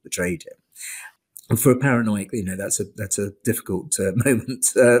Hitler, had betrayed him. And for a paranoid, that's a difficult moment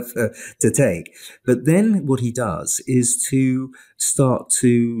to take. But then what he does is to start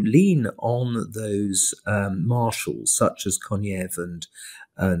to lean on those marshals such as Konev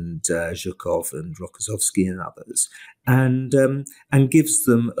and Zhukov and Rokossovsky and others, and gives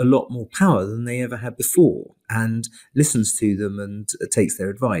them a lot more power than they ever had before, and listens to them and takes their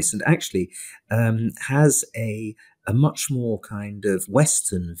advice, and actually has a much more kind of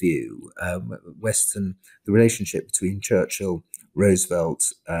Western view, the relationship between Churchill,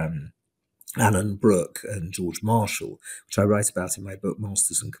 Roosevelt, Alan Brooke and George Marshall, which I write about in my book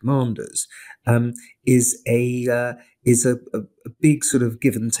Masters and Commanders, is a big sort of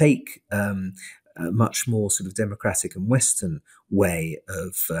give and take, much more sort of democratic and Western way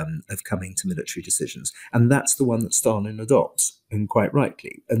of coming to military decisions, and that's the one that Stalin adopts, and quite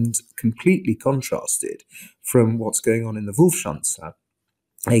rightly, and completely contrasted from what's going on in the Wolfschanze,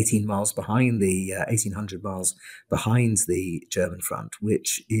 1800 miles behind the German front,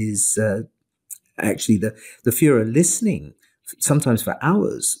 which is actually the Führer listening sometimes for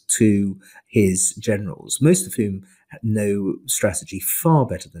hours to his generals, most of whom know strategy far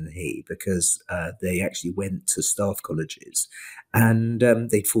better than he, because they actually went to staff colleges, and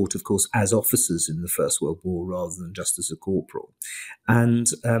they'd fought, of course, as officers in the First World War rather than just as a corporal. And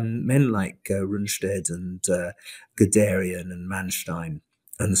men like Rundstedt and Guderian and Manstein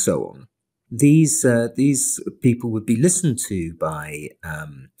and so on, these people would be listened to by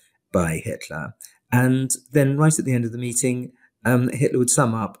Hitler, and then right at the end of the meeting, Hitler would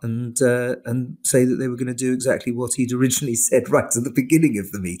sum up and say that they were going to do exactly what he'd originally said right at the beginning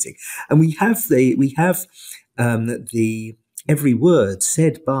of the meeting. And we have every word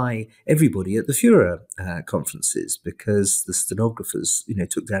said by everybody at the Führer conferences, because the stenographers,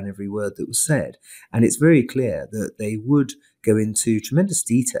 took down every word that was said, and it's very clear that they would go into tremendous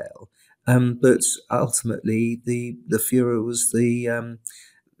detail. But ultimately, the Führer was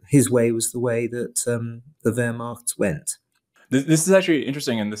his way was the way that the Wehrmacht went. This is actually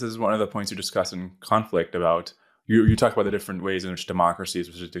interesting, and this is one of the points you discuss in Conflict about, you talk about the different ways in which democracies,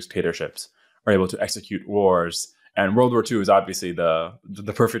 which is dictatorships, are able to execute wars. And World War II is obviously the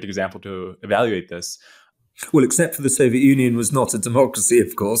perfect example to evaluate this. Well, except for the Soviet Union was not a democracy,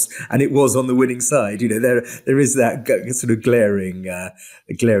 of course, and it was on the winning side. There is that sort of glaring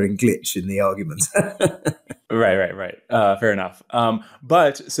glitch in the argument. Right. Fair enough.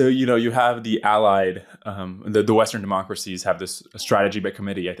 But so you have the Allied, the Western democracies have this strategy by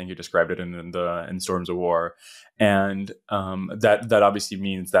committee. I think you described it in Storms of War, and that obviously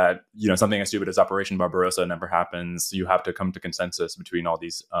means that something as stupid as Operation Barbarossa never happens. You have to come to consensus between all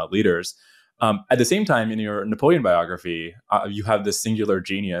these leaders. At the same time, in your Napoleon biography, you have this singular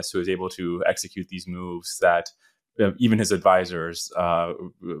genius who is able to execute these moves that even his advisors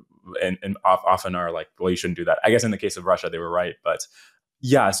and often are like, well, you shouldn't do that. I guess in the case of Russia, they were right. But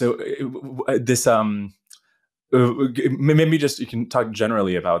yeah, so this maybe just you can talk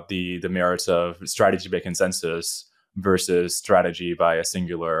generally about the merits of strategy by consensus versus strategy by a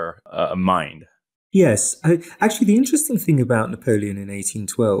singular mind. Yes. Actually, the interesting thing about Napoleon in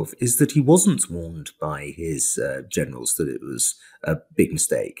 1812 is that he wasn't warned by his generals that it was a big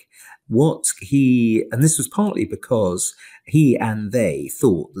mistake. And this was partly because he and they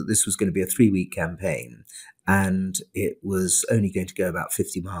thought that this was going to be a 3-week campaign, and it was only going to go about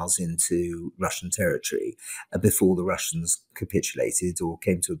 50 miles into Russian territory before the Russians capitulated or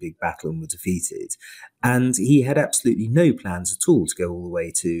came to a big battle and were defeated. And he had absolutely no plans at all to go all the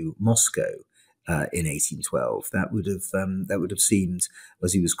way to Moscow. In 1812, that would have seemed,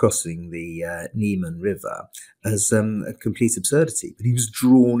 as he was crossing the Niemen River, as a complete absurdity. But he was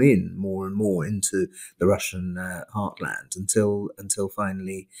drawn in more and more into the Russian heartland until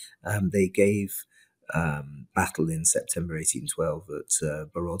finally they gave battle in September 1812 at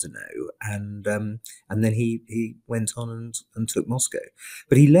Borodino, and then he went on and took Moscow.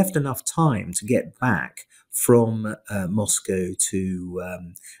 But he left enough time to get back from Moscow to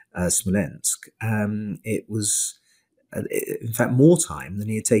Smolensk. It was, in fact, more time than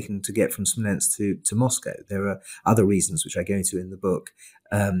he had taken to get from Smolensk to Moscow. There are other reasons which I go into in the book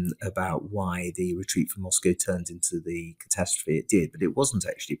about why the retreat from Moscow turned into the catastrophe it did, but it wasn't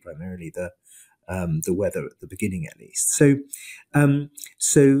actually primarily the weather at the beginning, at least. So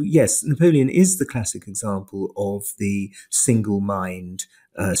yes, Napoleon is the classic example of the single-mind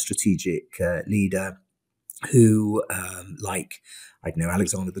strategic leader who, like, I don't know,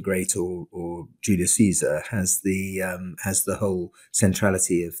 Alexander the Great or Julius Caesar, has the whole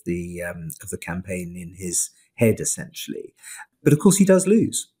centrality of the campaign in his head, essentially. But of course, he does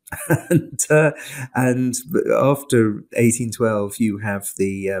lose. And after 1812, you have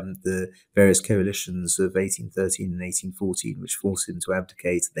the various coalitions of 1813 and 1814, which force him to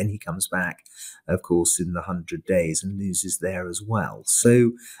abdicate. Then he comes back, of course, in the 100 Days and loses there as well.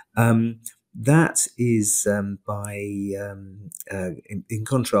 So that is in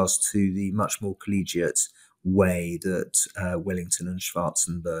contrast to the much more collegiate way that Wellington and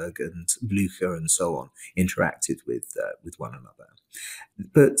Schwarzenberg and Blücher and so on interacted with one another.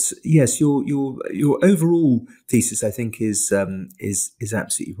 But yes, your overall thesis, I think, is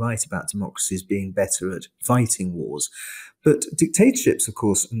absolutely right about democracies being better at fighting wars. But dictatorships, of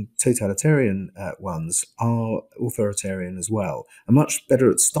course, and totalitarian ones are authoritarian as well, are much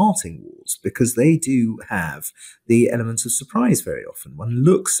better at starting wars because they do have the element of surprise very often. One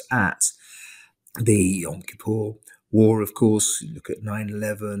looks at the Yom Kippur War, of course, you look at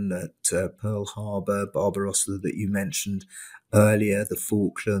 9/11, at Pearl Harbor, Barbarossa that you mentioned earlier, the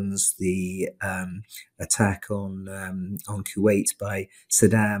Falklands, the attack on Kuwait by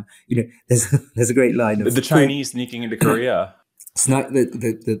Saddam. You know, there's a great line of the Chinese sneaking into Korea.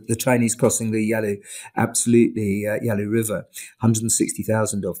 The Chinese crossing the Yalu River,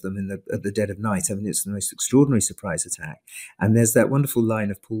 160,000 of them at the dead of night. I mean, it's the most extraordinary surprise attack. And there's that wonderful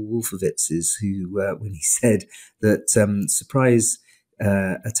line of Paul Wolfowitz's, who, when he said that surprise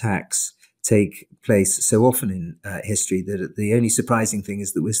attacks take place so often in history that the only surprising thing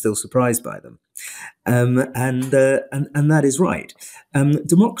is that we're still surprised by them. And that is right.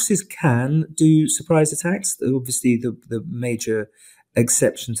 Democracies can do surprise attacks. Obviously, the major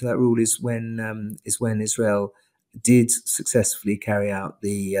exception to that rule is when Israel did successfully carry out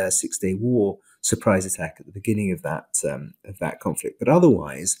the 6-Day War surprise attack at the beginning of that conflict. But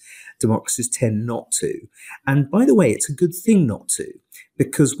otherwise, democracies tend not to. And by the way, it's a good thing not to,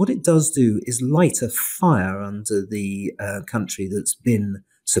 because what it does do is light a fire under the country that's been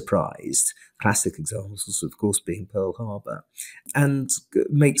surprised. Classic examples, of course, being Pearl Harbor, and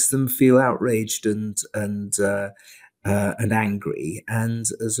makes them feel outraged and angry, and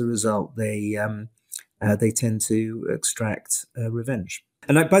as a result, they tend to extract revenge.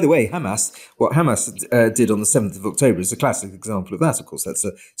 And by the way, what Hamas did on the 7th of October is a classic example of that. Of course, that's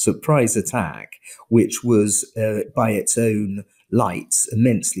a surprise attack, which was by its own lights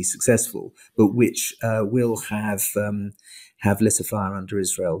immensely successful, but which will have lit a fire under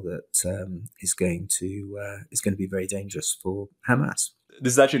Israel that is going to be very dangerous for Hamas.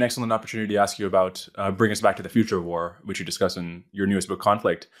 This is actually an excellent opportunity to ask you about bring us back to the future of war, which you discuss in your newest book,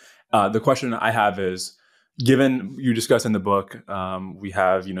 Conflict. The question I have is, given you discuss in the book, we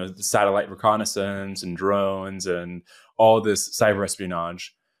have the satellite reconnaissance and drones and all this cyber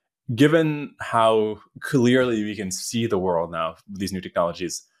espionage. Given how clearly we can see the world now with these new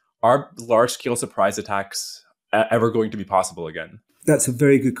technologies, are large-scale surprise attacks ever going to be possible again? That's a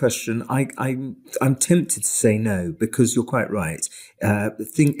very good question. I'm tempted to say no, because you're quite right.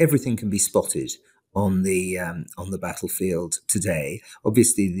 Everything can be spotted on the battlefield today.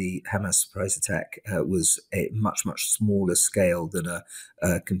 Obviously, the Hamas surprise attack was a much smaller scale than a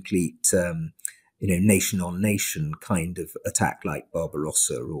complete nation on nation kind of attack like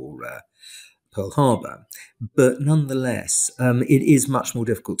Barbarossa or Pearl Harbor. But nonetheless, it is much more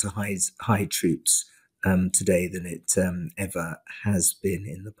difficult to hide troops today than it ever has been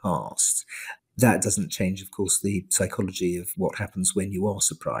in the past. That doesn't change, of course, the psychology of what happens when you are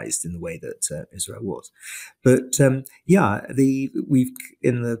surprised in the way that Israel was. But we've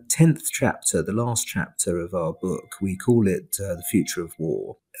in the 10th chapter, the last chapter of our book, we call it The Future of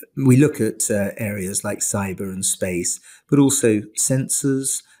War. We look at areas like cyber and space, but also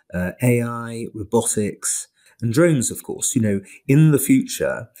sensors, AI, robotics, and drones, of course. In the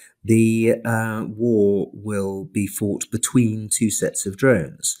future, the war will be fought between two sets of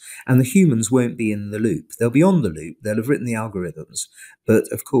drones, and the humans won't be in the loop. They'll be on the loop. They'll have written the algorithms, but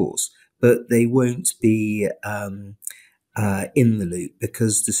they won't be in the loop,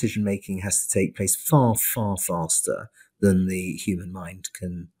 because decision making has to take place far, far faster than the human mind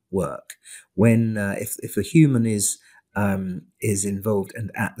can work. When if a human is involved and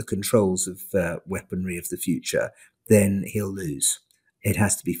at the controls of weaponry of the future, then he'll lose. It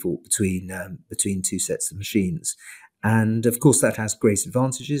has to be fought between two sets of machines. And of course, that has great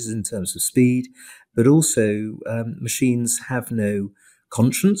advantages in terms of speed, but also machines have no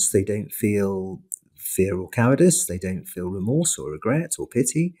conscience. They don't feel fear or cowardice. They don't feel remorse or regret or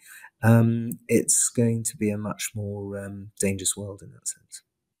pity. It's going to be a much more dangerous world in that sense.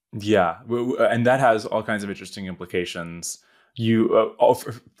 Yeah, and that has all kinds of interesting implications.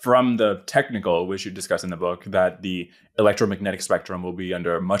 From the technical, which you discuss in the book, that the electromagnetic spectrum will be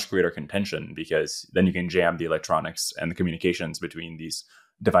under much greater contention, because then you can jam the electronics and the communications between these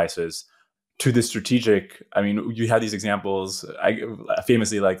devices. To the strategic, I mean, you have these examples,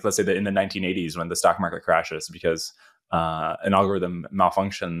 famously, like, let's say that in the 1980s, when the stock market crashes because an algorithm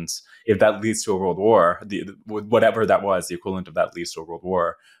malfunctions, if that leads to a world war, whatever that was, the equivalent of that leads to a world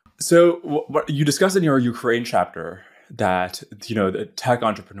war. So what you discussed in your Ukraine chapter, that the tech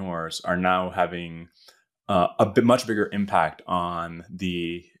entrepreneurs are now having much bigger impact on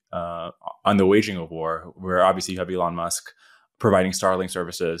the waging of war, where obviously you have Elon Musk providing Starlink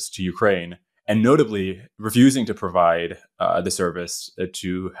services to Ukraine, and notably refusing to provide the service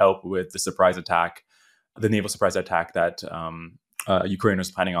to help with the surprise attack, the naval surprise attack that Ukraine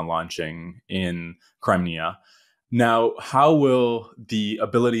was planning on launching in Crimea. Now, how will the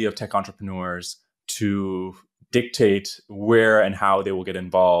ability of tech entrepreneurs to dictate where and how they will get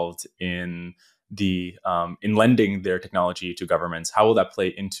involved in in lending their technology to governments, how will that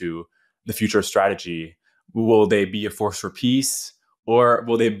play into the future strategy? Will they be a force for peace, or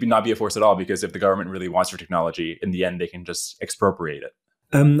will they not be a force at all? Because if the government really wants your technology, in the end, they can just expropriate it.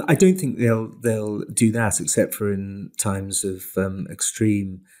 I don't think they'll do that, except for in times of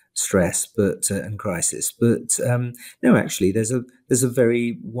extreme stress, and crisis. But no, actually, there's a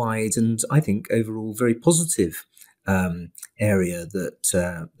very wide and, I think, overall very positive area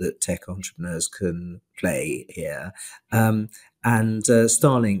that tech entrepreneurs can play here. And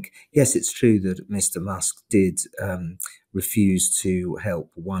Starlink, yes, it's true that Mr. Musk did refuse to help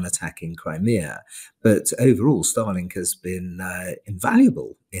one attack in Crimea, but overall, Starlink has been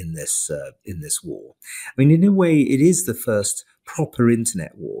invaluable in this war. I mean, in a way, it is the first proper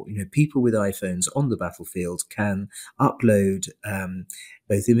internet war. People with iPhones on the battlefield can upload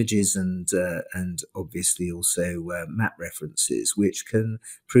both images and obviously also map references, which can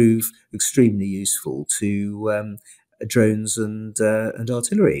prove extremely useful to drones and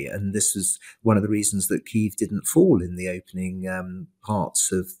artillery. And this was one of the reasons that Kyiv didn't fall in the opening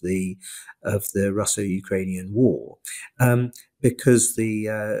parts of the Russo-Ukrainian war, because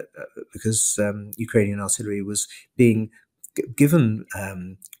Ukrainian artillery was being given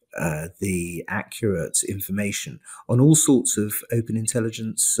the accurate information on all sorts of open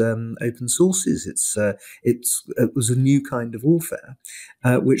intelligence, open sources. It was a new kind of warfare,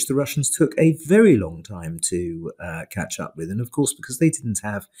 which the Russians took a very long time to catch up with. And of course, because they didn't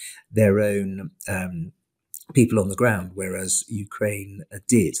have their own people on the ground, whereas Ukraine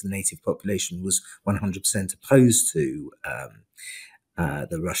did, the native population was 100% opposed to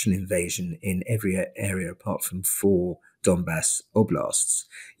the Russian invasion in every area apart from 4 Donbass oblasts.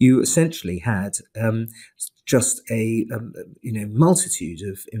 You essentially had just a multitude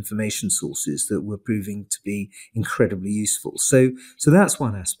of information sources that were proving to be incredibly useful. So that's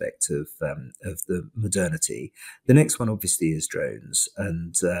one aspect of the modernity. The next one, obviously, is drones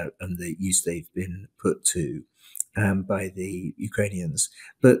and the use they've been put to by the Ukrainians.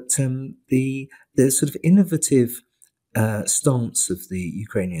 But the sort of innovative stance of the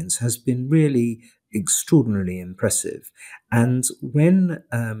Ukrainians has been really extraordinarily impressive. And when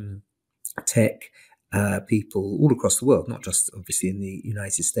tech people all across the world, not just obviously in the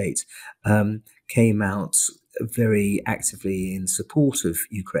United States, came out very actively in support of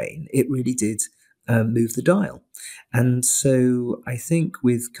Ukraine, it really did move the dial. And so I think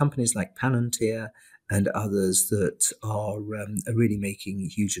with companies like Palantir and others that are really making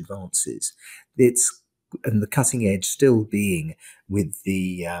huge advances. And the cutting edge still being with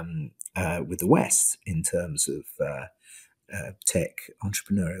the West in terms of tech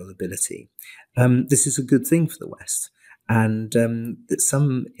entrepreneurial ability. This is a good thing for the West. And that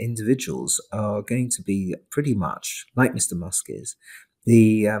some individuals are going to be pretty much, like Mr. Musk is,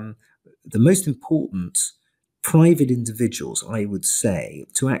 the most important private individuals, I would say,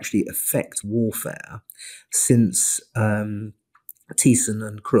 to actually affect warfare since Thiessen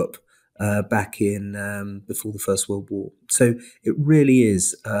and Krupp back in before the First World War. So it really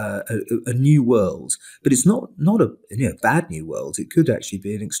is a new world, but it's not a bad new world. It could actually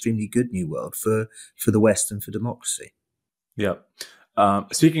be an extremely good new world for the West and for democracy. Yeah.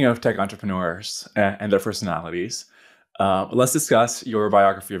 Speaking of tech entrepreneurs and their personalities, let's discuss your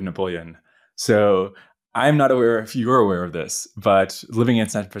biography of Napoleon. So I'm not aware if you're aware of this, but living in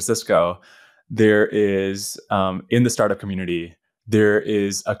San Francisco, there is, in the startup community, there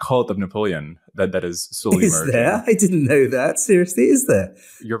is a cult of Napoleon that is slowly emerging. Is there? I didn't know that. Seriously, is there?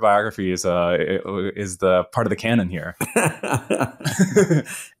 Your biography is the part of the canon here.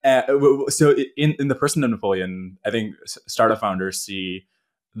 So in the person of Napoleon, I think startup founders see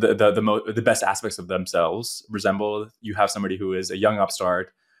the best aspects of themselves resemble. You have somebody who is a young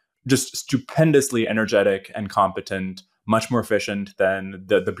upstart, just stupendously energetic and competent, much more efficient than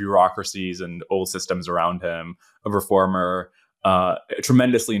the bureaucracies and old systems around him, a reformer,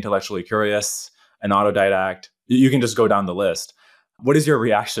 tremendously intellectually curious, an autodidact. You can just go down the list. What is your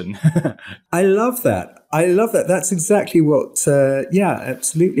reaction? I love that. That's exactly what,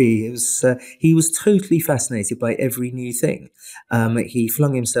 absolutely. He was totally fascinated by every new thing. He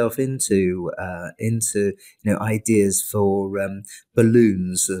flung himself into ideas for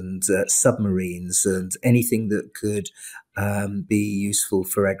balloons and submarines and anything that could be useful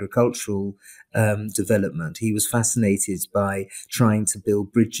for agricultural development. He was fascinated by trying to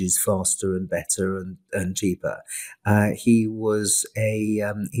build bridges faster and better and cheaper. He was a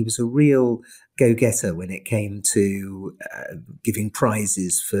real go-getter when it came to giving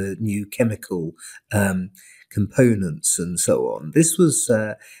prizes for new chemical components and so on. This was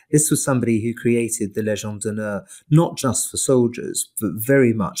somebody who created the Légion d'honneur not just for soldiers, but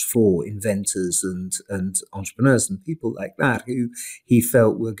very much for inventors and entrepreneurs and people like that who he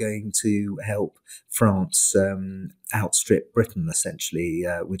felt were going to help France outstrip Britain, essentially,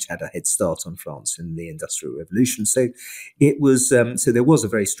 which had a head start on France in the Industrial Revolution. So it was so there was a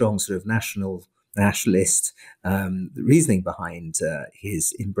very strong sort of nationalist reasoning behind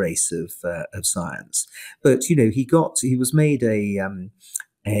his embrace of science. But he was made a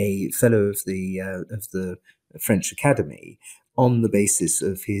fellow of the French Academy on the basis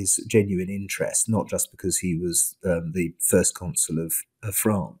of his genuine interest, not just because he was the first consul of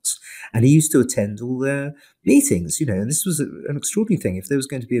France. And he used to attend all their meetings, and this was an extraordinary thing. If there was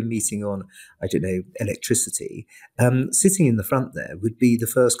going to be a meeting on, I don't know, electricity, sitting in the front there would be the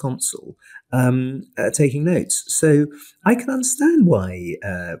first consul taking notes. So I can understand why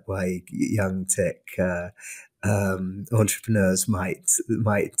young tech entrepreneurs might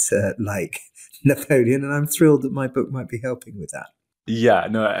like Napoleon, and I'm thrilled that my book might be helping with that. Yeah,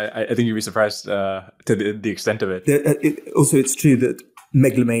 no, I think you'd be surprised to the extent of it. Also, it's true that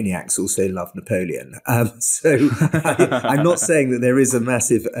megalomaniacs also love Napoleon. So I'm not saying that there is a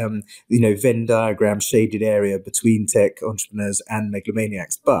massive, Venn diagram shaded area between tech entrepreneurs and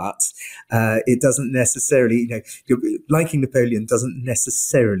megalomaniacs, but it doesn't necessarily, liking Napoleon doesn't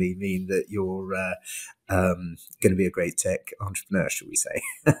necessarily mean that you're going to be a great tech entrepreneur, shall we say.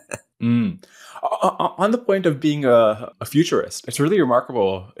 On the point of being a futurist, it's really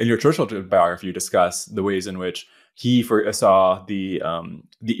remarkable in your Churchill biography you discuss the ways in which he saw the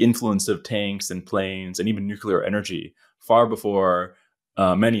influence of tanks and planes and even nuclear energy far before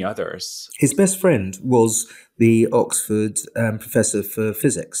many others. His best friend was the Oxford professor for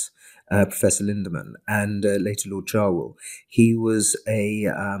physics, Professor Lindemann, and later Lord Cherwell. He was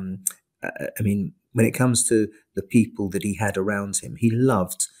when it comes to the people that he had around him, he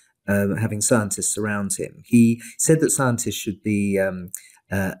loved having scientists around him. He said that scientists should be on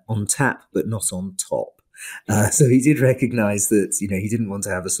tap, but not on top. So he did recognize that, he didn't want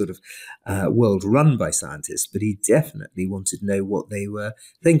to have a sort of world run by scientists, but he definitely wanted to know what they were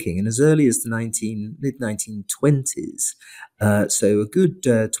thinking. And as early as the mid-1920s, So a good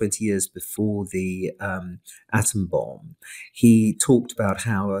 20 years before the atom bomb, he talked about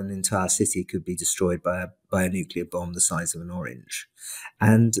how an entire city could be destroyed by a nuclear bomb the size of an orange.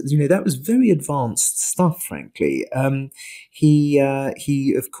 And that was very advanced stuff. Frankly, he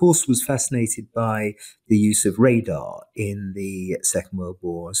of course was fascinated by the use of radar in the Second World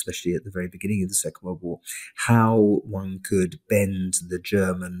War, especially at the very beginning of the Second World War. How one could bend the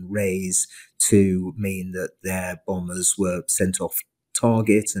German rays to mean that their bombers were sent off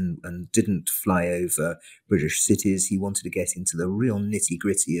target and didn't fly over British cities. He wanted to get into the real nitty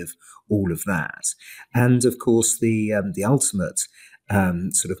gritty of all of that, and of course the ultimate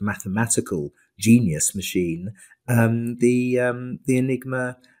sort of mathematical genius machine, the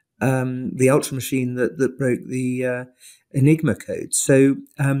Enigma, the ultra machine that broke the Enigma code. So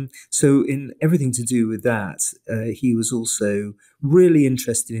in everything to do with that, he was also really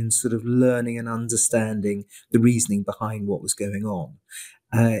interested in sort of learning and understanding the reasoning behind what was going on.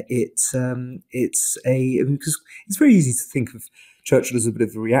 Because it's very easy to think of Churchill as a bit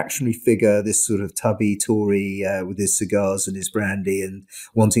of a reactionary figure, this sort of tubby Tory with his cigars and his brandy and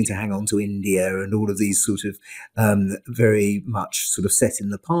wanting to hang on to India and all of these sort of very much sort of set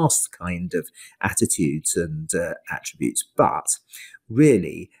in the past kind of attitudes and attributes. But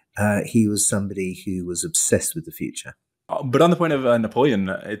really, he was somebody who was obsessed with the future. But on the point of Napoleon,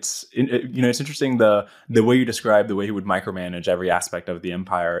 it's interesting the way you describe the way he would micromanage every aspect of the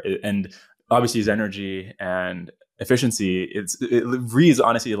empire, and obviously his energy and efficiency. It reads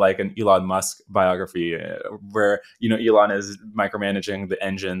honestly like an Elon Musk biography, where Elon is micromanaging the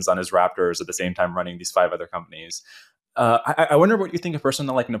engines on his Raptors at the same time running these 5 other companies. I wonder what you think a person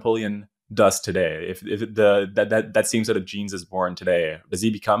like Napoleon does today. If that same set of genes is born today, does he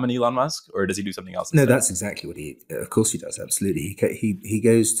become an Elon Musk or does he do something else instead? No, that's exactly what he. Of course, he does. Absolutely, he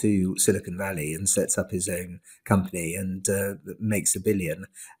goes to Silicon Valley and sets up his own company and makes $1 billion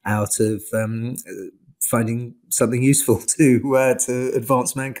out of finding something useful to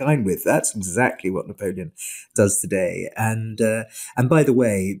advance mankind with. That's exactly what Napoleon does today. And by the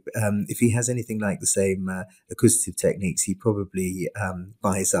way, if he has anything like the same acquisitive techniques, he probably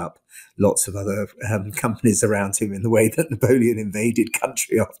buys up lots of other companies around him in the way that Napoleon invaded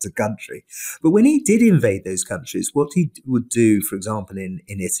country after country. But when he did invade those countries, what he would do, for example, in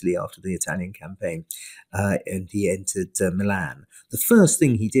Italy after the Italian campaign, and he entered Milan, the first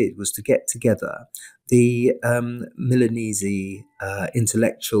thing he did was to get together the Milanese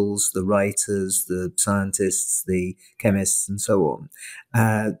intellectuals, the writers, the scientists, the chemists, and so on.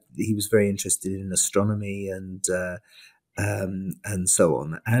 He was very interested in astronomy and so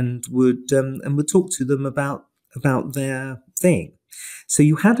on, and would talk to them about their thing. So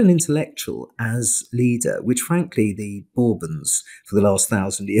you had an intellectual as leader, which frankly the Bourbons for the last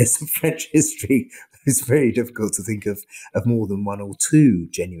 1,000 years of French history, it's very difficult to think of more than 1 or 2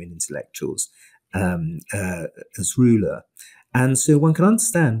 genuine intellectuals as ruler. And so one can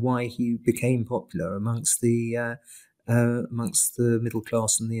understand why he became popular amongst the middle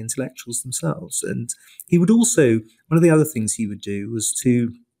class and the intellectuals themselves. And he would also, one of the other things he would do was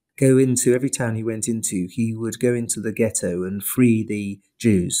to go into every town he went into, he would go into the ghetto and free the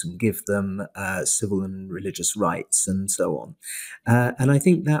Jews and give them civil and religious rights and so on. And I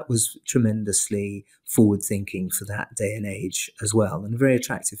think that was tremendously forward-thinking for that day and age as well, and a very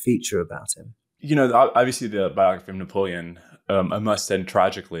attractive feature about him. Obviously the biography of Napoleon must end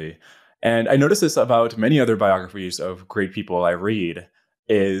tragically. And I notice this about many other biographies of great people I read,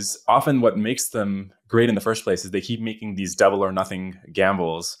 is often what makes them great in the first place is they keep making these double or nothing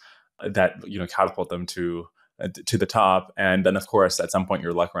gambles that catapult them to the top, and then of course at some point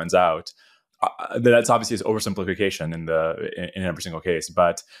your luck runs out. That's obviously an oversimplification in every single case,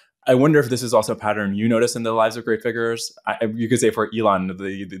 but I wonder if this is also a pattern you notice in the lives of great figures. You could say for Elon,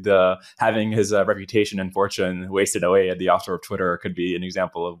 the having his reputation and fortune wasted away at the altar of Twitter could be an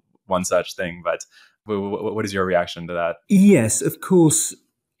example of one such thing. But what is your reaction to that? Yes, of course.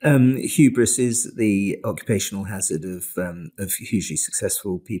 Hubris is the occupational hazard of hugely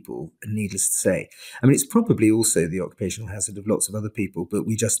successful people, needless to say. I mean, it's probably also the occupational hazard of lots of other people, but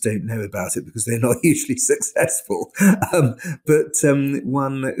we just don't know about it because they're not hugely successful. But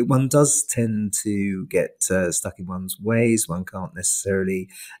one does tend to get stuck in one's ways. One can't necessarily,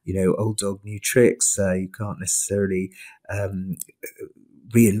 old dog, new tricks. You can't necessarily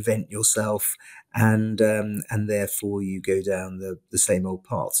reinvent yourself. And therefore you go down the same old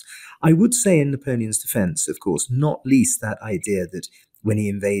paths. I would say in Napoleon's defense, of course, not least that idea that when he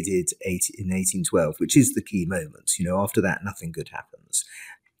invaded in 1812, which is the key moment, after that, nothing good happens.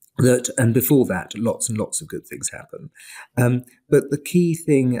 And before that, lots and lots of good things happen. But the key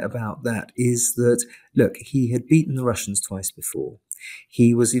thing about that is that, look, he had beaten the Russians twice before.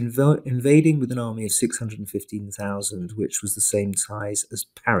 He was invading with an army of 615,000, which was the same size as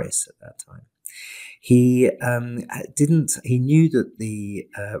Paris at that time. He didn't. He knew that the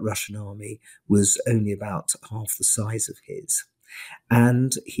Russian army was only about half the size of his,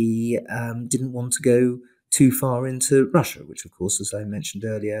 and he didn't want to go too far into Russia, which, of course, as I mentioned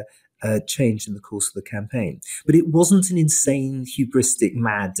earlier, changed in the course of the campaign. But it wasn't an insane, hubristic,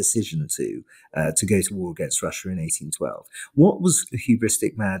 mad decision to go to war against Russia in 1812. What was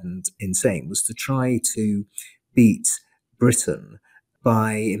hubristic, mad, and insane was to try to beat Britain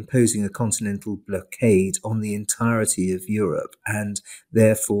by imposing a continental blockade on the entirety of Europe and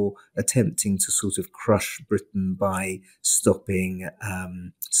therefore attempting to sort of crush Britain by stopping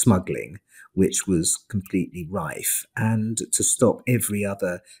smuggling, which was completely rife, and to stop every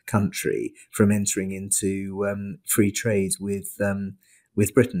other country from entering into free trade with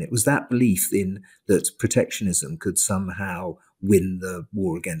Britain. It was that belief in that protectionism could somehow win the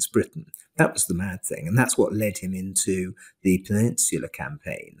war against Britain. That was the mad thing. And that's what led him into the Peninsular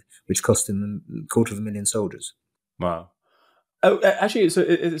Campaign, which cost him 250,000 soldiers. Wow. Oh, actually, so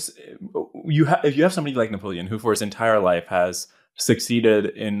if you have somebody like Napoleon, who for his entire life has succeeded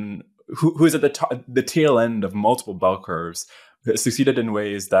in, who is at the tail end of multiple bell curves, succeeded in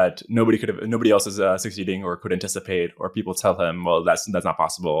ways that nobody else is succeeding or could anticipate, or people tell him, well, that's not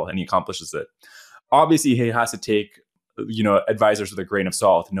possible, and he accomplishes it. Obviously, he has to take advisors with a grain of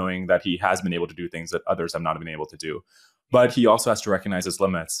salt, knowing that he has been able to do things that others have not been able to do. But he also has to recognize his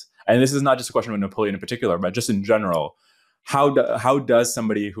limits. And this is not just a question of Napoleon in particular, but just in general. How does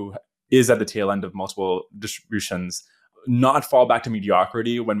somebody who is at the tail end of multiple distributions not fall back to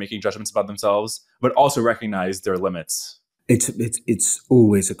mediocrity when making judgments about themselves, but also recognize their limits? It's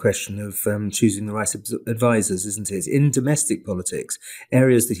always a question of choosing the right advisors, isn't it? In domestic politics,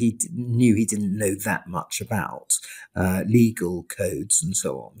 areas that he knew he didn't know that much about, legal codes and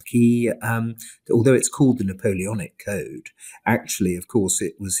so on. He, although it's called the Napoleonic Code, actually, of course,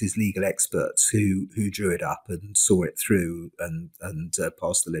 it was his legal experts who drew it up and saw it through and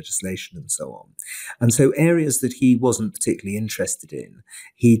passed the legislation and so on. And so areas that he wasn't particularly interested in,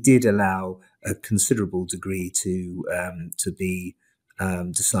 he did allow a considerable degree to be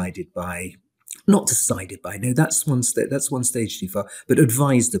decided by, not decided by. No, that's one stage too far. But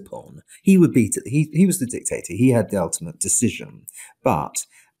advised upon. He would be. He was the dictator. He had the ultimate decision. But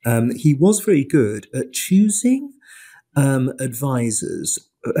he was very good at choosing advisors,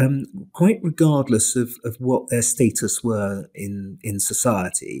 quite regardless of what their status were in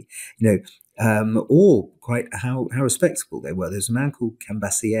society. Or quite how respectable they were. There's a man called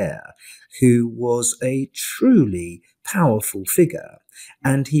Cambassiere who was a truly powerful figure,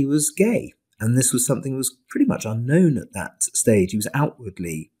 and he was gay. And this was something that was pretty much unknown at that stage. He was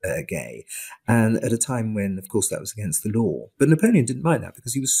outwardly gay, and at a time when, of course, that was against the law. But Napoleon didn't mind that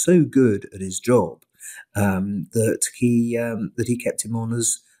because he was so good at his job that he kept him on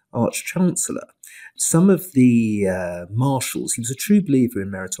as Arch-Chancellor. Some of the marshals, he was a true believer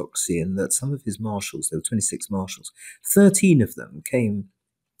in meritocracy, and that some of his marshals, there were 26 marshals, 13 of them came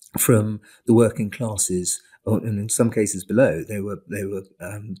from the working classes, and in some cases below. They were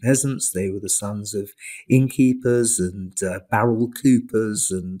peasants. They were the sons of innkeepers and barrel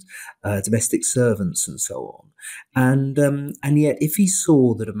coopers and domestic servants and so on. And yet, if he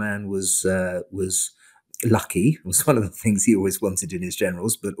saw that a man was lucky, was one of the things he always wanted in his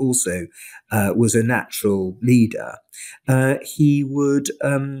generals, but also was a natural leader, he would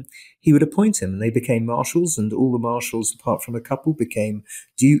appoint him, and they became marshals, and all the marshals, apart from a couple, became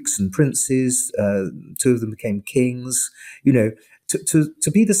dukes and princes. 2 of them became kings.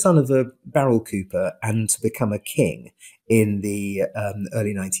 To be the son of a barrel cooper and to become a king in the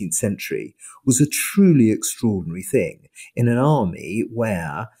early 19th century was a truly extraordinary thing in an army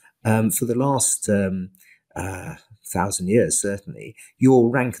where, for the last 1,000 years, certainly, your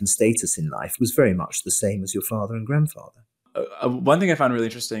rank and status in life was very much the same as your father and grandfather. One thing I found really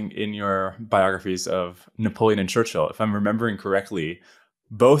interesting in your biographies of Napoleon and Churchill, if I'm remembering correctly,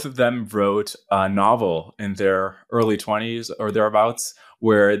 both of them wrote a novel in their early 20s or thereabouts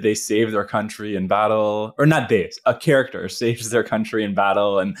where they saved their country in battle, or not they, a character saves their country in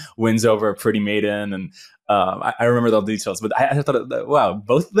battle and wins over a pretty maiden. And I remember the details, but I thought, wow,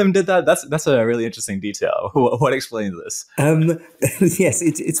 both of them did that. That's a really interesting detail. What explains this? Yes,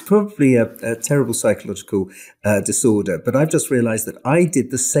 it's probably a terrible psychological disorder, but I've just realized that I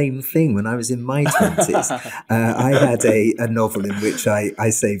did the same thing when I was in my 20s. I had a novel in which I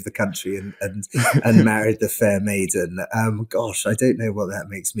saved the country and married the fair maiden. Gosh, I don't know what that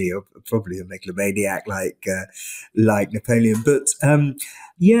makes me. Probably a megalomaniac like Napoleon. But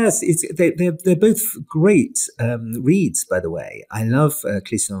yes, they're both great reads, by the way. I love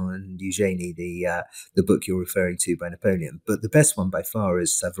Clisson and Eugénie, the book you're referring to by Napoleon. But the best one by far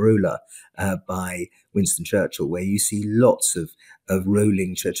is Savonarola by Winston Churchill, where you see lots of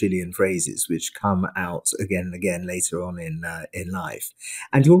rolling Churchillian phrases which come out again and again later on in life.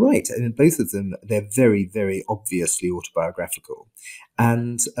 And you're right. I mean, both of them, they're very, very obviously autobiographical.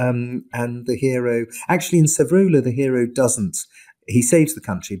 And the hero, actually in Savonarola, the hero doesn't. He saves the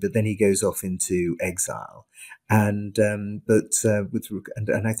country, but then he goes off into exile. And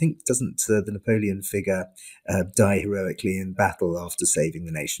I think doesn't the Napoleon figure die heroically in battle after saving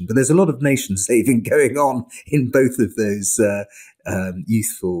the nation? But there's a lot of nation saving going on in both of those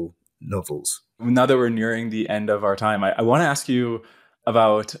youthful novels. Now that we're nearing the end of our time, I want to ask you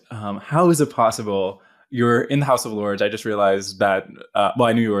about how is it possible you're in the House of Lords? I just realized that. Well,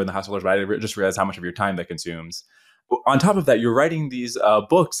 I knew you were in the House of Lords, but I just realized how much of your time that consumes. On top of that, you're writing these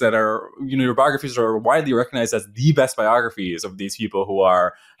books that are, your biographies are widely recognized as the best biographies of these people who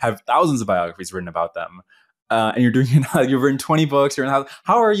have thousands of biographies written about them. And you're you've written 20 books. How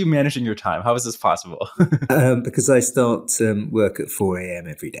are you managing your time? How is this possible? Because I start work at 4 a.m.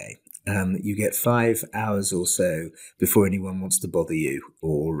 every day. You get 5 hours or so before anyone wants to bother you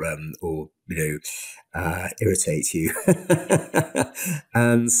or irritate you.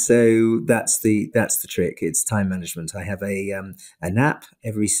 And so that's the trick. It's time management. I have a nap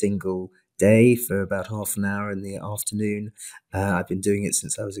every single day for about half an hour in the afternoon. I've been doing it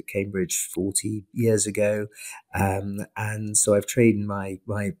since I was at Cambridge 40 years ago. And so I've trained my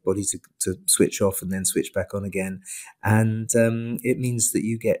body to switch off and then switch back on again. And it means that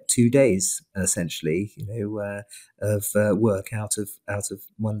you get 2 days, essentially, of work out of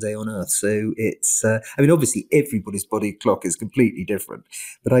one day on Earth. So it's, obviously everybody's body clock is completely different,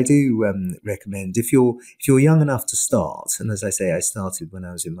 but I do recommend if you're young enough to start, and as I say, I started when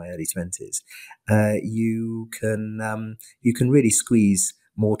I was in my early 20s, you can really squeeze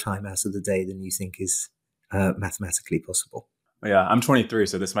more time out of the day than you think is mathematically possible. Yeah, I'm 23,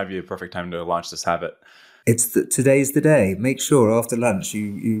 so this might be a perfect time to launch this habit. Today's the day. Make sure after lunch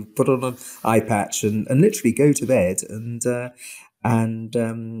you put on an eye patch and literally go to bed, and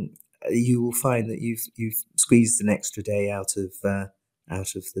you will find that you've squeezed an extra day out of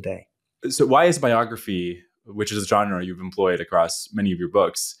the day. So why is biography, which is a genre you've employed across many of your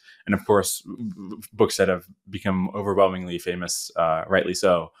books, and of course books that have become overwhelmingly famous, rightly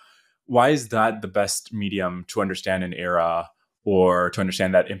so, why is that the best medium to understand an era or to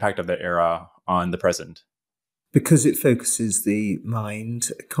understand that impact of that era on the present? Because it focuses the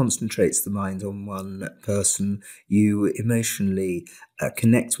mind, concentrates the mind on one person. You emotionally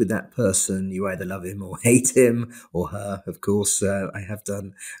connect with that person. You either love him or hate him or her. Of course, I have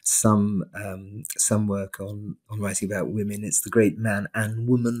done some work on writing about women. It's the great man and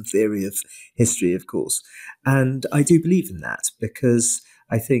woman theory of history, of course. And I do believe in that because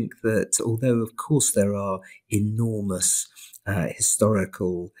I think that although, of course, there are enormous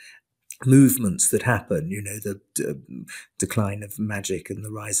historical movements that happen, the decline of magic and the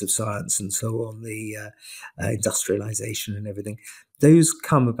rise of science and so on, the industrialization and everything, those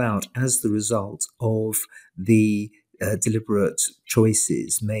come about as the result of the deliberate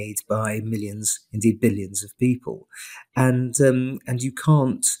choices made by millions, indeed billions of people. And you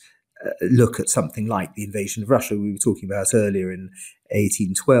can't look at something like the invasion of Russia we were talking about earlier in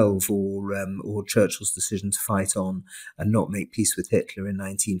 1812, or Churchill's decision to fight on and not make peace with Hitler in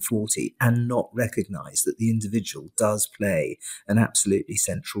 1940, and not recognise that the individual does play an absolutely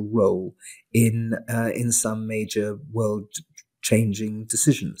central role in some major world-changing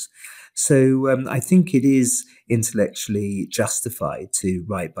decisions. So I think it is intellectually justified to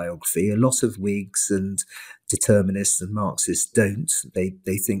write biography. A lot of Whigs and determinists and Marxists don't.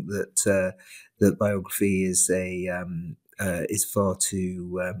 They think that biography is far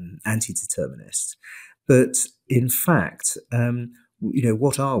too anti-determinist. But in fact,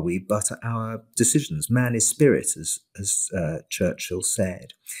 what are we but our decisions? Man is spirit, as Churchill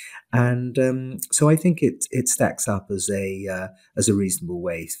said. And so I think it stacks up as a reasonable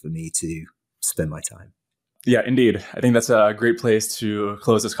way for me to spend my time. Yeah, indeed. I think that's a great place to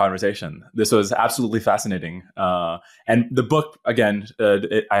close this conversation. This was absolutely fascinating. And the book, again,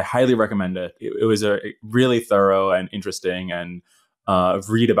 I highly recommend it. It was a really thorough and interesting and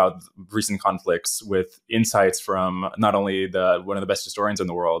read about recent conflicts with insights from not only one of the best historians in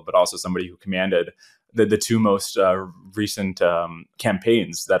the world, but also somebody who commanded the two most recent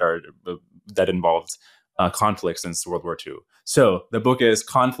campaigns that involved conflict since World War II. So the book is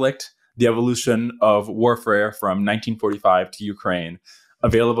Conflict: The Evolution of Warfare from 1945 to Ukraine,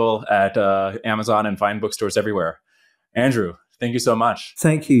 available at Amazon and fine bookstores everywhere. Andrew, thank you so much.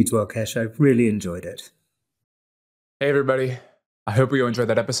 Thank you, Dwalkesh. I've really enjoyed it. Hey, everybody. I hope you enjoyed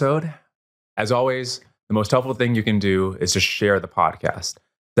that episode. As always, the most helpful thing you can do is just share the podcast.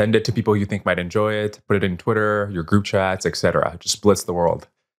 Send it to people you think might enjoy it. Put it in Twitter, your group chats, etc. Just blitz the world.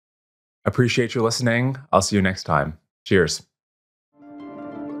 Appreciate you listening. I'll see you next time. Cheers.